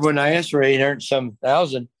 I remember when I asked for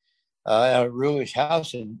 $800,000 at Rudy's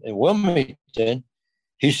house in Wilmington,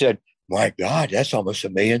 he said, "My God, that's almost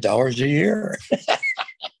 $1 million a year."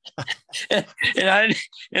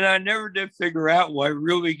 and I never did figure out why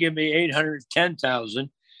Rudy gave me $810,000,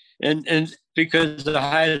 and because the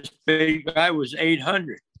highest paid guy was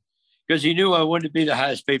 $800, because he knew I wanted to be the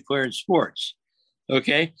highest paid player in sports.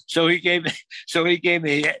 Okay, so he gave me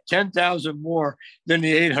 $10,000 more than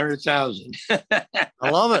the $800,000. I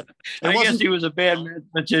love it. I guess he was a bad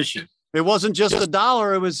mathematician. It wasn't just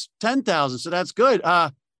 $1; it was 10,000. So that's good.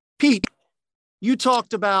 Pete, you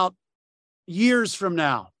talked about years from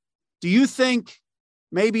now. Do you think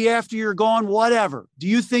maybe after you're gone, whatever, do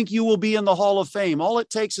you think you will be in the Hall of Fame? All it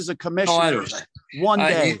takes is a commissioner one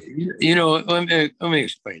day. Let me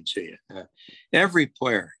explain to you. Every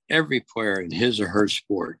player in his or her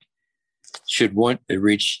sport should want to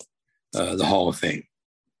reach the Hall of Fame.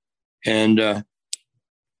 And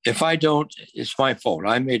if I don't, it's my fault.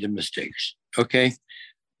 I made the mistakes. Okay.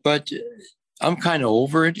 But I'm kind of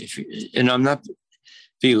over it. And I'm not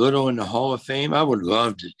belittling the Hall of Fame. I would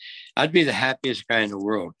love to. I'd be the happiest guy in the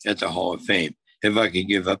world at the Hall of Fame if I could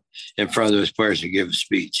give up in front of those players and give a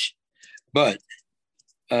speech. But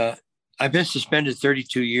I've been suspended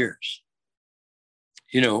 32 years.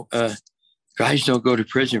 Guys don't go to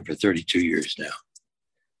prison for 32 years now.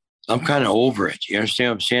 I'm kind of over it. You understand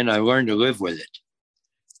what I'm saying? I learned to live with it.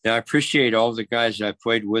 Now, I appreciate all the guys that I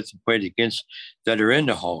played with and played against that are in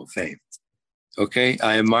the Hall of Fame. Okay?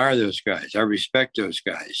 I admire those guys. I respect those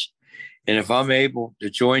guys. And if I'm able to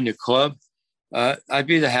join the club, I'd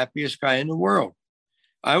be the happiest guy in the world.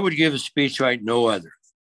 I would give a speech like no other.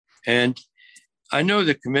 And I know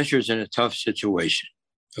the commissioner's in a tough situation.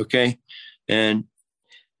 Okay? And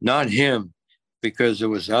not him, because there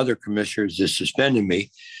was other commissioners that suspended me.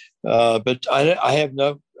 But I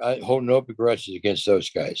hold no begrudges against those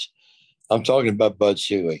guys. I'm talking about Bud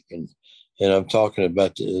Selig and I'm talking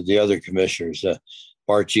about the other commissioners,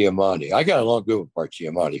 Bart Giamatti. I got along good with Bart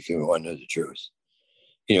Giamatti, if you want to know the truth.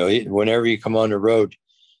 Whenever you come on the road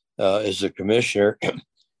as a commissioner,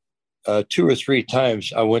 2 or 3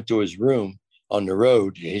 times I went to his room on the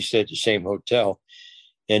road. He stayed at the same hotel,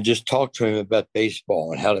 and just talked to him about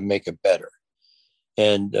baseball and how to make it better.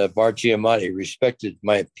 and Bart Giamatti respected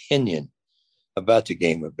my opinion about the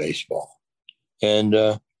game of baseball. And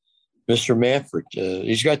Mr. Manfred,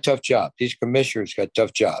 he's got tough jobs. These commissioners got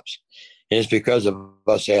tough jobs. And it's because of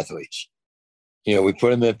us athletes. You know, we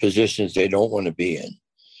put them in positions they don't want to be in.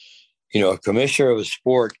 You know, a commissioner of a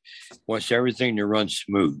sport wants everything to run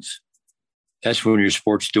smooth. That's when your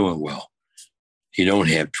sport's doing well. You don't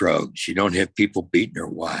have drugs. You don't have people beating their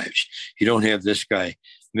wives. You don't have this guy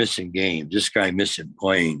missing games, this guy missing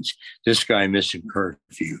planes, this guy missing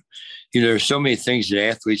curfew. You know, there's so many things that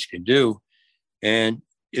athletes can do. And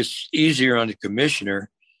it's easier on the commissioner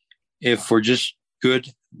if we're just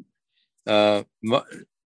good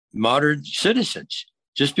modern citizens.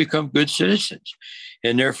 Just become good citizens.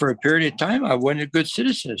 And there for a period of time, I wasn't a good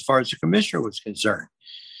citizen as far as the commissioner was concerned.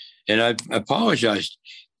 And I apologized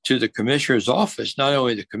to the commissioner's office, not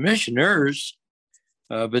only the commissioners,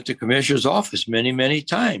 but the commissioner's office many, many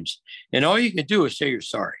times. And all you can do is say you're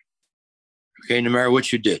sorry. Okay, no matter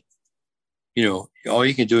what you did. You know, all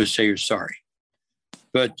you can do is say you're sorry.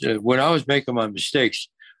 But when I was making my mistakes,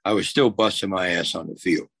 I was still busting my ass on the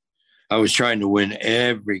field. I was trying to win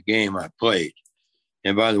every game I played.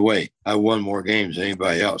 And by the way, I won more games than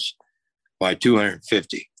anybody else by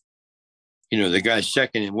 250. You know, the guy's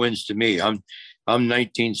second in wins to me. I'm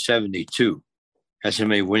 1972. That's how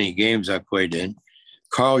many winning games I played in.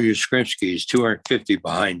 Carl Yastrzemski is 250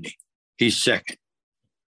 behind me. He's second.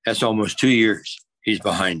 That's almost 2 years he's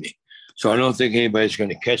behind me. So I don't think anybody's going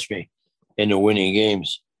to catch me in the winning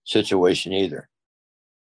games situation either.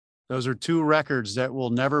 Those are two records that will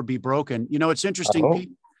never be broken. You know, it's interesting, Pete,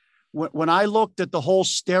 when I looked at the whole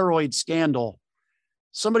steroid scandal,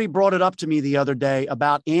 somebody brought it up to me the other day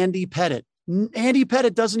about Andy Pettitte. Andy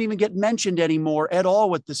Pettitte doesn't even get mentioned anymore at all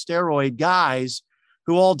with the steroid guys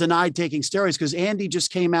who all denied taking steroids because Andy just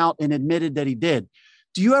came out and admitted that he did.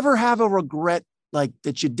 Do you ever have a regret like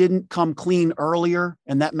that you didn't come clean earlier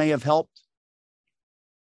and that may have helped?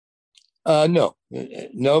 No,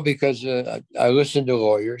 because I listened to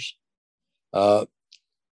lawyers.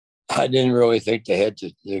 I didn't really think they had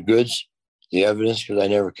the goods, the evidence, because I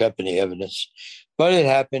never kept any evidence. But it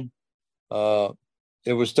happened.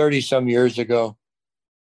 It was 30 some years ago.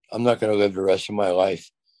 I'm not going to live the rest of my life,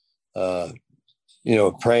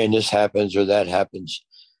 praying this happens or that happens.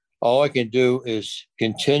 All I can do is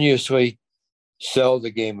continuously sell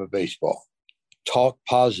the game of baseball, talk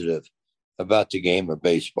positive about the game of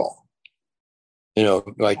baseball. You know,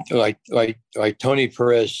 like Tony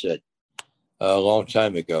Perez said a long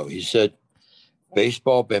time ago. He said,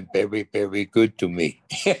 "Baseball been very, very good to me."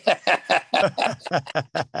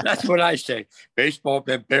 That's what I say. Baseball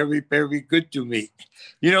been very, very good to me.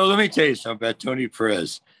 You know, let me tell you something about Tony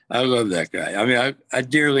Perez. I love that guy. I mean, I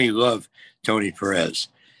dearly love Tony Perez.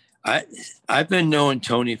 I've been knowing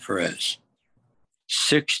Tony Perez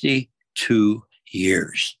 62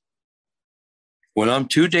 years. When I'm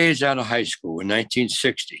 2 days out of high school in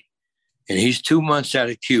 1960, and he's 2 months out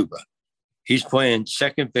of Cuba, he's playing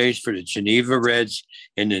second base for the Geneva Reds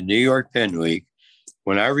in the New York Penn League.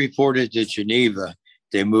 When I reported to Geneva,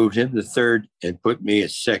 they moved him to third and put me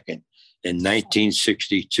at second in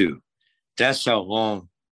 1962. That's how long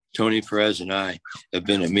Tony Perez and I have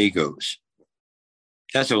been amigos.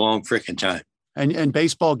 That's a long freaking time. And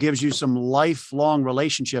baseball gives you some lifelong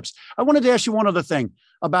relationships. I wanted to ask you one other thing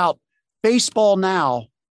about baseball now.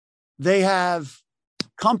 They have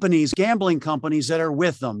companies, gambling companies that are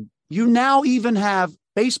with them. You now even have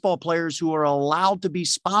baseball players who are allowed to be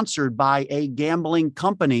sponsored by a gambling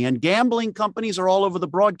company, and gambling companies are all over the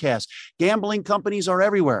broadcast. Gambling companies are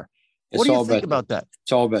everywhere. What do you think about that?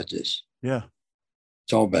 It's all about this. Yeah.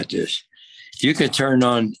 It's all about this. You can turn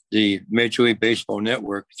on the Major League Baseball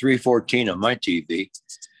Network 314 on my TV,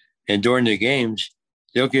 and during the games,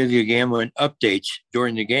 they'll give you gambling updates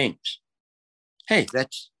during the games. Hey,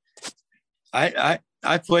 I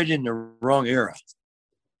played in the wrong era.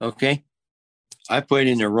 Okay. I played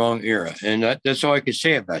in the wrong era. And that's all I can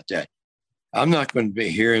say about that. I'm not going to be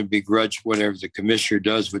here and begrudge whatever the commissioner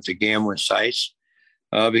does with the gambling sites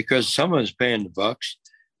because someone's paying the bucks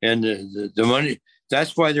and the money.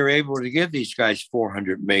 That's why they're able to give these guys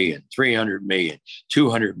 400 million, 300 million,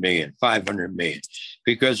 200 million, 500 million,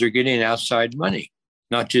 because they're getting outside money,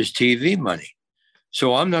 not just TV money.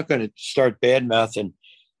 So I'm not going to start bad mouthing.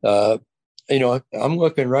 I'm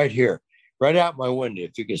looking right here, right out my window.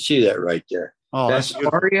 If you can see that right there. Oh, that's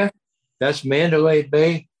Aria. That's Mandalay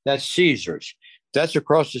Bay. That's Caesars. That's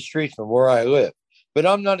across the street from where I live. But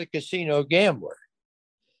I'm not a casino gambler.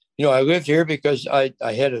 You know, I lived here because I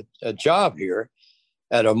had a job here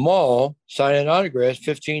at a mall, signing autographs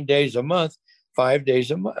 15 days a month, 5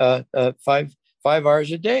 days a month, 5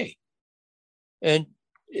 hours a day. And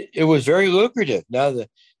it was very lucrative. Now the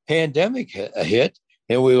pandemic hit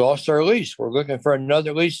and we lost our lease. We're looking for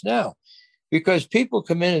another lease now because people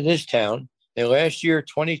come into this town. And last year,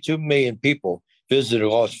 22 million people visited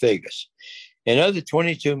Las Vegas. And of the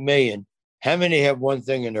 22 million, how many have one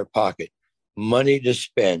thing in their pocket? Money to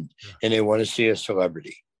spend, and they want to see a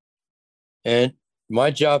celebrity. And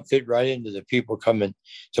my job fit right into the people coming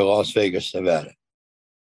to Las Vegas, Nevada.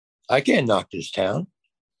 I can't knock this town.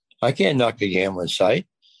 I can't knock the gambling site.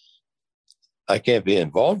 I can't be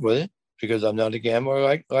involved with it because I'm not a gambler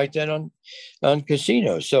like that on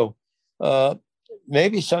casinos. So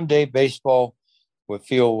maybe someday baseball would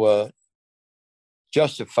feel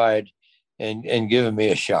justified in giving me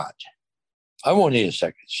a shot. I won't need a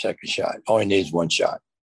second shot. All I need is one shot.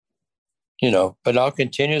 But I'll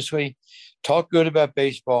continuously talk good about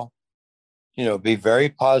baseball, be very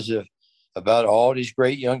positive about all these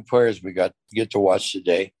great young players we get to watch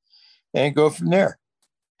today and go from there.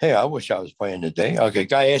 Hey, I wish I was playing today. Okay,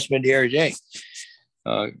 guy asked me the other day.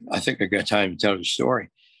 I think I got time to tell the story.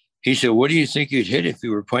 He said, what do you think you'd hit if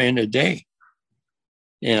you were playing today?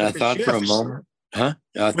 And I thought for a moment, I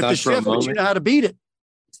thought for a moment, you know how to beat it.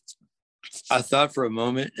 I thought for a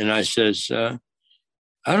moment and I says, I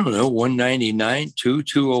don't know, 199,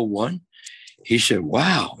 201. He said,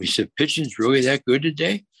 wow. He said, pitching's really that good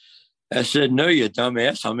today? I said, no, you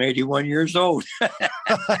dumbass. I'm 81 years old.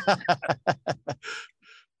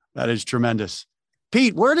 That is tremendous.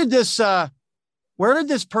 Pete, where did this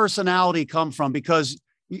personality come from? Because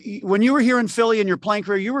when you were here in Philly in your playing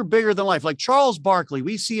career, you were bigger than life. Like Charles Barkley,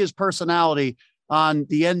 we see his personality on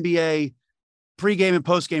the NBA pregame and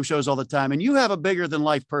postgame shows all the time. And you have a bigger than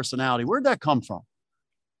life personality. Where'd that come from?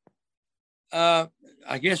 I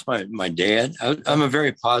guess my dad. I'm a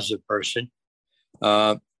very positive person.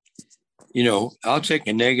 I'll take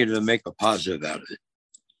a negative and make a positive out of it.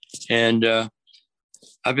 And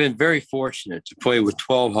I've been very fortunate to play with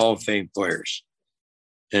 12 Hall of Fame players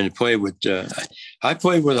and to play with, I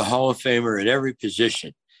played with a Hall of Famer at every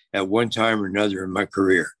position at one time or another in my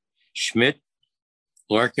career. Schmidt,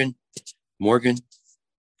 Larkin, Morgan,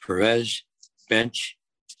 Perez, Bench,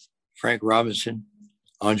 Frank Robinson,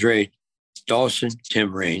 Andre Dawson,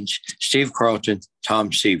 Tim Raines, Steve Carlton,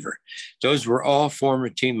 Tom Seaver. Those were all former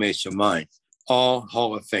teammates of mine, all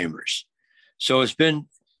Hall of Famers. So it's been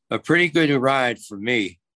a pretty good ride for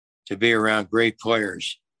me to be around great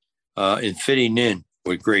players and fitting in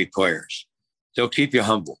with great players. They'll keep you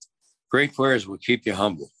humble. Great players will keep you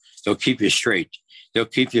humble. They'll keep you straight. They'll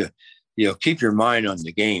keep you, keep your mind on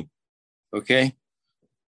the game. Okay?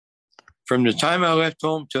 From the time I left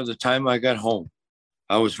home till the time I got home,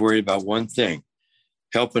 I was worried about one thing,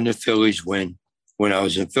 helping the Phillies win. When I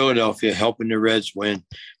was in Philadelphia, helping the Reds win.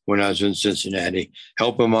 When I was in Cincinnati,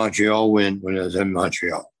 helping Montreal win when I was in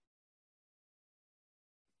Montreal.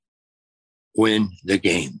 Win the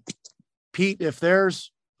game. Pete, if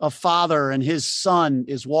there's a father and his son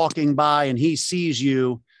is walking by and he sees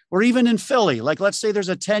you, or even in Philly, like let's say there's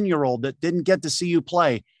a 10-year-old that didn't get to see you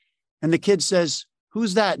play, and the kid says,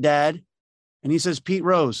 "Who's that, Dad?" And he says, "Pete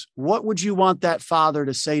Rose." What would you want that father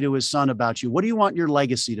to say to his son about you? What do you want your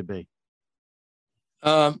legacy to be?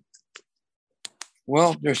 Well,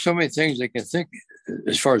 there's so many things I can think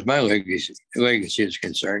as far as my legacy is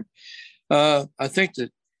concerned. I think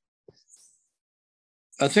the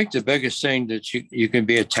biggest thing that you can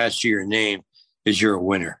be attached to your name is you're a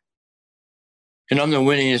winner. And I'm the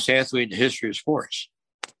winningest athlete in the history of sports.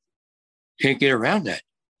 Can't get around that.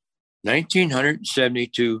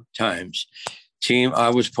 1,972 times team I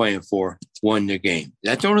was playing for won the game.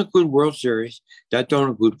 That don't include World Series. That don't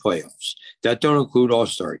include playoffs. That don't include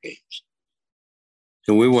All-Star games.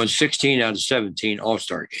 And we won 16 out of 17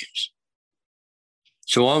 All-Star games.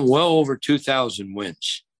 So I'm well over 2,000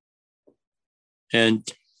 wins.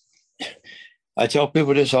 And I tell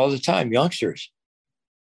people this all the time, youngsters,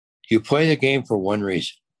 you play the game for one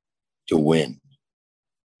reason, to win.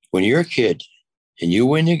 When you're a kid and you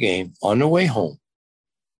win the game on the way home,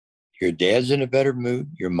 your dad's in a better mood,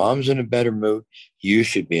 your mom's in a better mood, you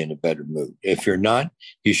should be in a better mood. If you're not,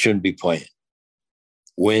 you shouldn't be playing.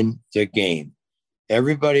 Win the game.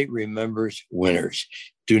 Everybody remembers winners.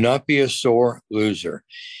 Do not be a sore loser.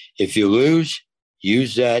 If you lose,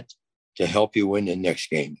 use that to help you win the next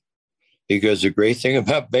game. Because the great thing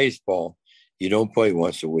about baseball, you don't play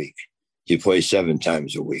once a week. You play 7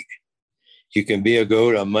 times a week. You can be a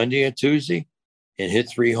GOAT on Monday and Tuesday and hit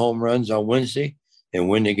 3 home runs on Wednesday and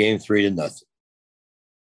win the game 3-0.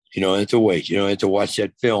 You don't have to wait. You don't have to watch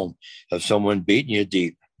that film of someone beating you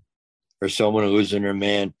deep or someone losing their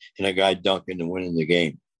man and a guy dunking and winning the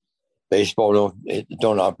game. Baseball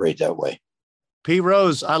don't operate that way. Pete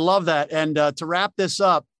Rose, I love that. And to wrap this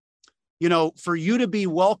up, for you to be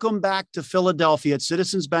welcome back to Philadelphia at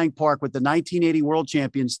Citizens Bank Park with the 1980 World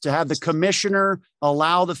Champions, to have the commissioner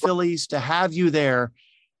allow the Phillies to have you there,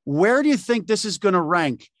 where do you think this is going to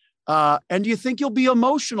rank? And do you think you'll be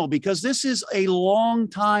emotional because this is a long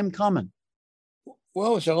time coming?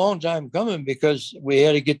 Well, it's a long time coming because we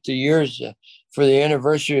had to get the years for the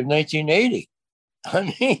anniversary of 1980.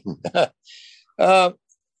 I mean,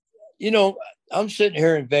 I'm sitting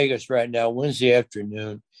here in Vegas right now, Wednesday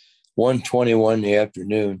afternoon, 1:21 in the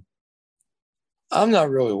afternoon. I'm not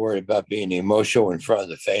really worried about being emotional in front of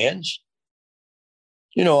the fans.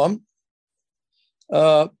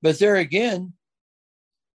 But there again,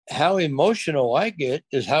 how emotional I get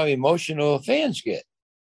is how emotional the fans get.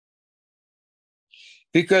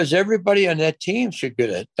 Because everybody on that team should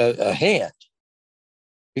get a hand.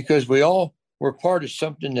 Because we all were part of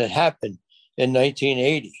something that happened in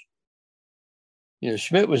 1980.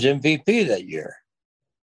 Schmidt was MVP that year.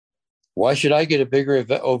 Why should I get a bigger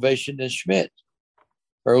ovation than Schmidt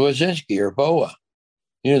or Lazinski or Boa?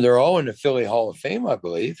 They're all in the Philly Hall of Fame, I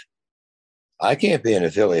believe. I can't be in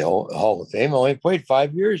the Philly Hall of Fame. I only played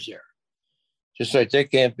 5 years there. Just like they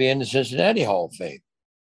can't be in the Cincinnati Hall of Fame.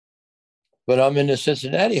 But I'm in the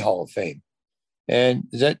Cincinnati Hall of Fame. And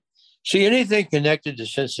anything connected to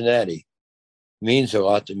Cincinnati means a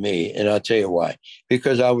lot to me. And I'll tell you why.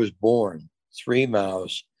 Because I was born 3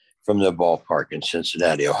 miles from the ballpark in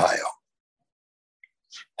Cincinnati, Ohio.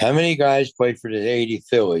 How many guys played for the 80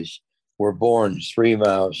 Phillies were born 3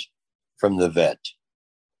 miles from the vet?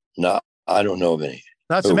 No, I don't know of any.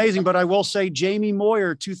 That's amazing. But I will say Jamie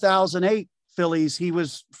Moyer, 2008 Phillies, he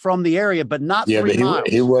was from the area, but not 3 miles.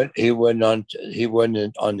 He wasn't on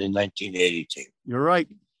the 1980 team. You're right.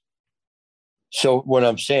 So what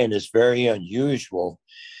I'm saying is very unusual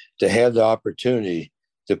to have the opportunity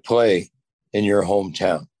to play in your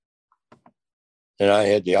hometown. And I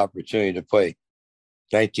had the opportunity to play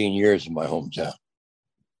 19 years in my hometown.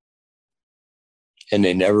 And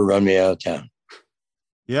they never run me out of town.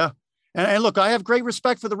 Yeah. And look, I have great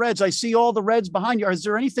respect for the Reds. I see all the Reds behind you. Is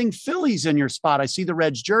there anything Phillies in your spot? I see the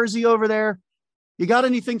Reds jersey over there. You got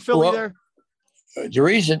anything Philly there? The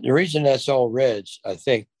reason that's all Reds, I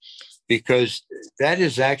think, because that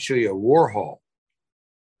is actually a Warhol.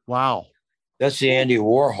 Wow. That's the Andy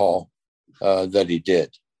Warhol that he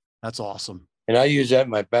did. That's awesome. And I use that in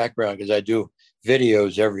my background because I do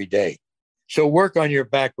videos every day. So work on your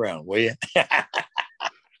background, will you?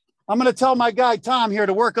 I'm going to tell my guy, Tom, here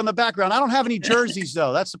to work on the background. I don't have any jerseys,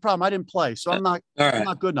 though. That's the problem. I didn't play, so I'm not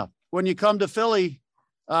good enough. When you come to Philly,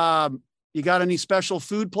 you got any special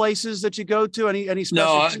food places that you go to? Any special?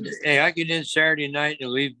 No, I get in Saturday night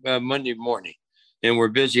and leave Monday morning. And we're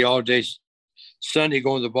busy all day Sunday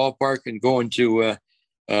going to the ballpark and going to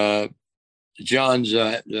John's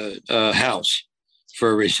house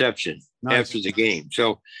for a reception after the game.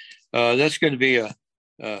 So that's going to be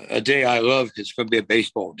a day I love because it's going to be a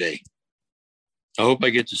baseball day. I hope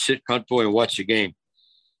I get to sit comfortably and watch the game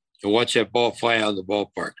and watch that ball fly out of the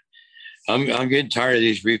ballpark. I'm getting tired of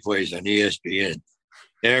these replays on ESPN.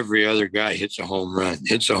 Every other guy hits a home run.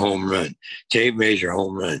 Tape measure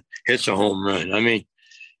home run, hits a home run. I mean,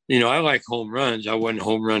 I like home runs. I wasn't a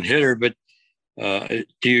home run hitter, but do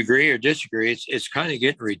you agree or disagree? It's kind of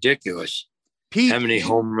getting ridiculous, Pete, how many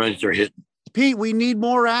home runs they're hitting. Pete, we need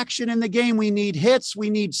more action in the game. We need hits. We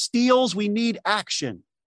need steals. We need action.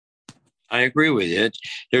 I agree with you.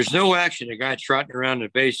 There's no action. A guy trotting around the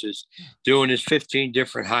bases doing his 15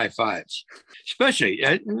 different high fives, especially,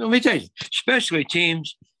 let me tell you, especially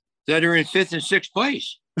teams that are in 5th and 6th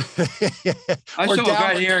place. I saw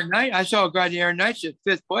a guy the other night at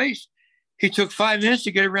 5th place. He took 5 minutes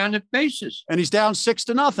to get around the bases. And he's down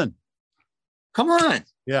 6-0. Come on.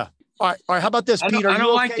 Yeah. All right. How about this, Pete? I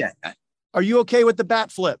don't like that. Are you okay with the bat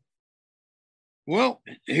flip? Well,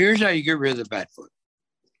 here's how you get rid of the bat flip.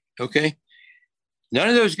 Okay. None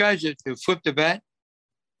of those guys that flip the bat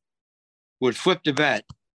would flip the bat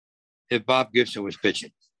if Bob Gibson was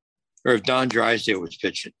pitching, or if Don Drysdale was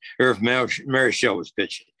pitching, or if Marichal was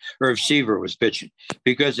pitching, or if Seaver was pitching,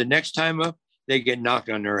 because the next time up, they get knocked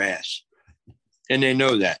on their ass. And they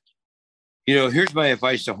know that. Here's my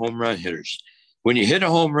advice to home run hitters. When you hit a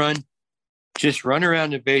home run, just run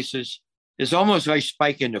around the bases. It's almost like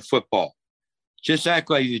spiking the football. Just act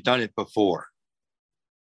like you've done it before.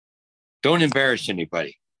 Don't embarrass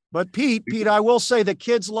anybody. But Pete, I will say that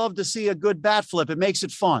kids love to see a good bat flip. It makes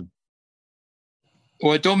it fun.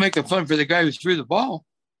 Well, it don't make it fun for the guy who threw the ball.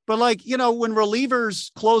 But when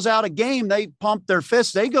relievers close out a game, they pump their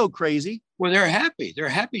fists. They go crazy. Well, they're happy. They're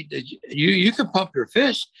happy that you can pump your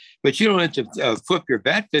fist, but you don't have to flip your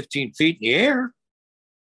bat 15 feet in the air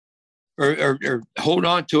or hold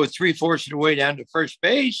on to it 3/4 of the way down to first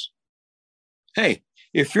base. Hey,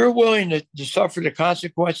 if you're willing to suffer the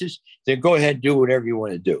consequences, then go ahead and do whatever you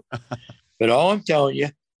want to do. But all I'm telling you,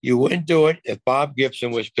 you wouldn't do it if Bob Gibson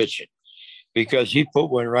was pitching, because he put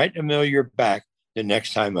one right in the middle of your back the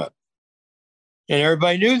next time up. And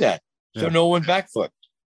everybody knew that. So no one backflipped.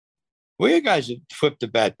 We guys have flipped the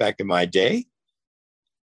bat back in my day.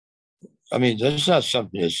 I mean, that's not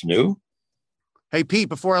something that's new. Hey, Pete,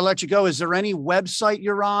 before I let you go, is there any website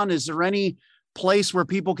you're on? Is there any place where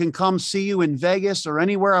people can come see you in Vegas or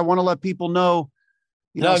anywhere? I want to let people know.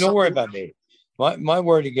 No, don't worry about me. My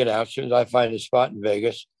word to get out as soon as I find a spot in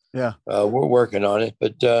Vegas. Yeah. We're working on it.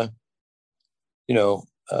 But,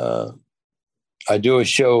 I do a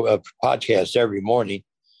podcast every morning.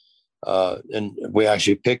 And we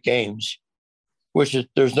actually pick games, which is,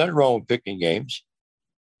 there's nothing wrong with picking games.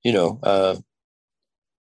 You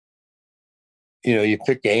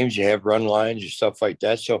pick games, you have run lines and stuff like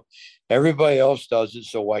that. So everybody else does it.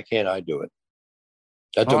 So why can't I do it?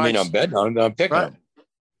 That don't mean I'm betting on them, I'm picking them.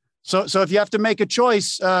 So if you have to make a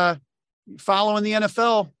choice, following the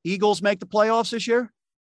NFL, Eagles make the playoffs this year?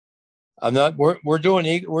 I'm not. We're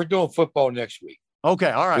doing football next week. Okay,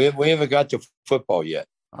 all right. We haven't got to football yet.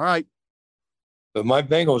 All right. But my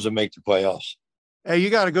Bengals will make the playoffs. Hey, you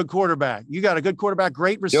got a good quarterback.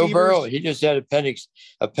 Great receivers. Joe Burrow, he just had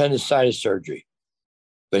appendicitis surgery.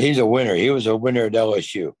 But he's a winner. He was a winner at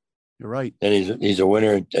LSU. You're right. And he's a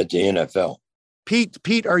winner at the NFL.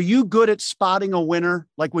 Pete, are you good at spotting a winner?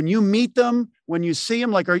 Like when you meet them, when you see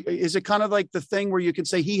them, is it kind of like the thing where you can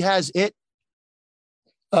say he has it?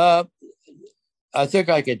 I think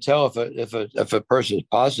I can tell if a person is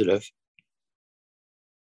positive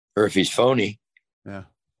or if he's phony. Yeah.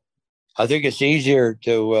 I think it's easier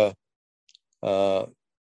to tell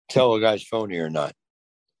a guy's phony or not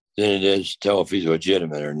than it is to tell if he's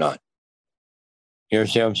legitimate or not. You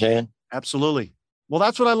understand what I'm saying? Absolutely. Well,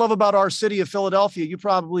 that's what I love about our city of Philadelphia. You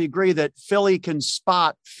probably agree that Philly can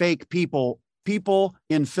spot fake people. People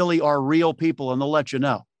in Philly are real people, and they'll let you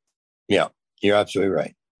know. Yeah, you're absolutely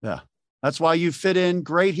right. Yeah. That's why you fit in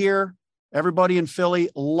great here. Everybody in Philly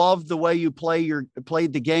loved the way you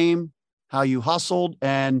played the game, how you hustled.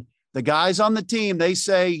 And the guys on the team, they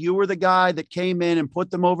say you were the guy that came in and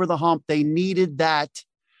put them over the hump. They needed that.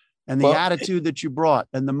 And the attitude that you brought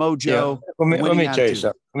and the mojo. Yeah. Let me tell you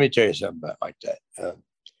something. Let me tell you something about like that.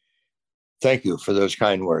 Thank you for those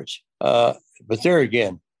kind words. But there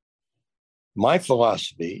again, my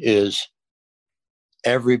philosophy is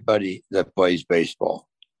everybody that plays baseball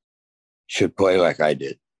should play like I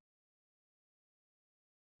did.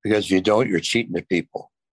 Because if you don't, you're cheating the people.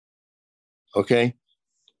 Okay?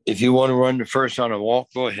 If you want to run the first on a walk,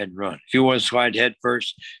 go ahead and run. If you want to slide head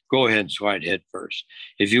first, go ahead and slide head first.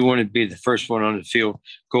 If you want to be the first one on the field,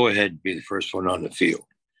 go ahead and be the first one on the field.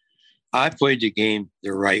 I played the game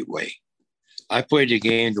the right way. I played the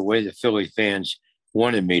game the way the Philly fans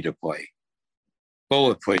wanted me to play.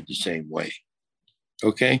 Boa played the same way.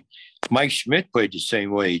 Okay? Mike Schmidt played the same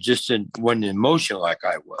way. He just wasn't in motion like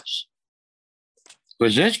I was.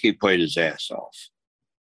 Blazinski played his ass off.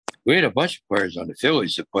 We had a bunch of players on the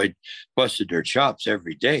Phillies that busted their chops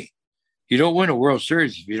every day. You don't win a World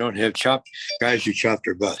Series if you don't have guys who chop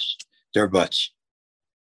their butts.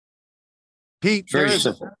 Pete, very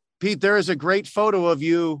simple. Pete, there is a great photo of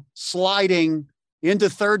you sliding into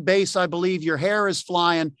third base. I believe your hair is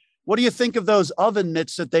flying. What do you think of those oven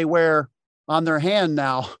mitts that they wear on their hand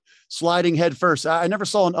now, sliding head first? I never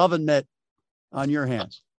saw an oven mitt on your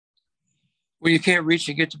hands. Well, you can't reach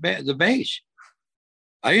and get to the base.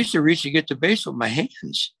 I used to reach and get the base with my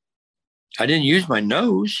hands. I didn't use my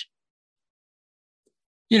nose.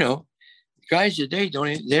 Guys today don't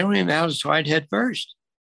even know how to slide head first.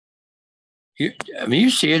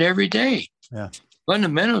 You see it every day. Yeah.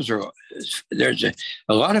 Fundamentals there's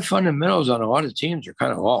a lot of fundamentals on a lot of teams are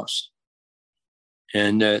kind of lost.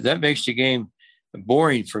 And that makes the game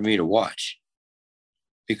boring for me to watch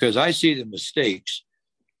because I see the mistakes,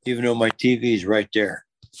 even though my TV is right there,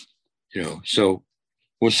 so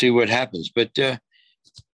we'll see what happens. But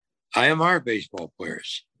I admire baseball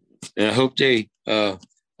players, and I hope they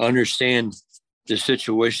understand the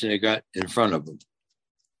situation they got in front of them.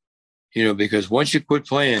 Because once you quit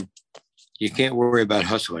playing, you can't worry about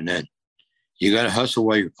hustling then. You got to hustle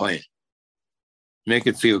while you're playing. Make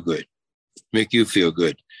it feel good. Make you feel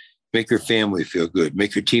good. Make your family feel good.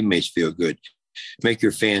 Make your teammates feel good. Make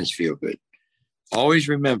your fans feel good. Always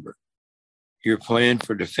remember, you're playing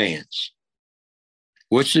for the fans.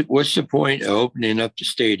 What's the point of opening up the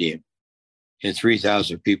stadium and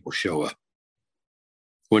 3,000 people show up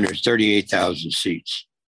when there's 38,000 seats.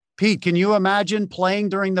 Pete, can you imagine playing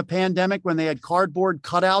during the pandemic when they had cardboard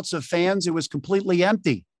cutouts of fans? It was completely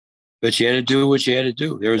empty. But you had to do what you had to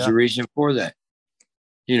do. There was a reason for that,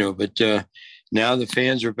 but now the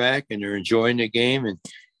fans are back and they're enjoying the game.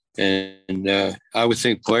 And I would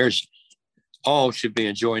think players all should be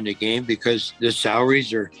enjoying the game because the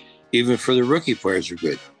salaries are, even for the rookie players, are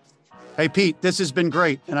good. Hey, Pete, this has been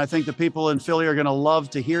great. And I think the people in Philly are going to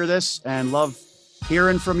love to hear this and love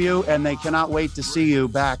hearing from you. And they cannot wait to see you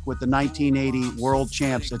back with the 1980 world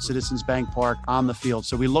champs at Citizens Bank Park on the field.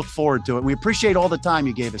 So we look forward to it. We appreciate all the time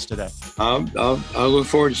you gave us today. I'll look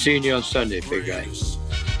forward to seeing you on Sunday, big guy.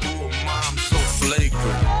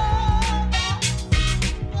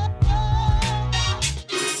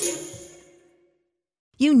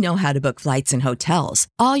 You know how to book flights and hotels.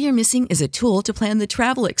 All you're missing is a tool to plan the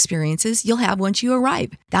travel experiences you'll have once you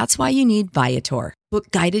arrive. That's why you need Viator. Book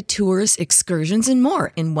guided tours, excursions, and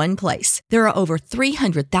more in one place. There are over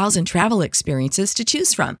 300,000 travel experiences to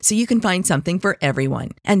choose from, so you can find something for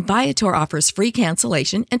everyone. And Viator offers free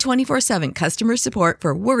cancellation and 24/7 customer support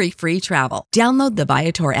for worry-free travel. Download the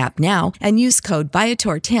Viator app now and use code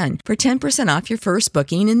Viator10 for 10% off your first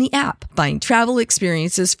booking in the app. Find travel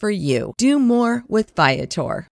experiences for you. Do more with Viator.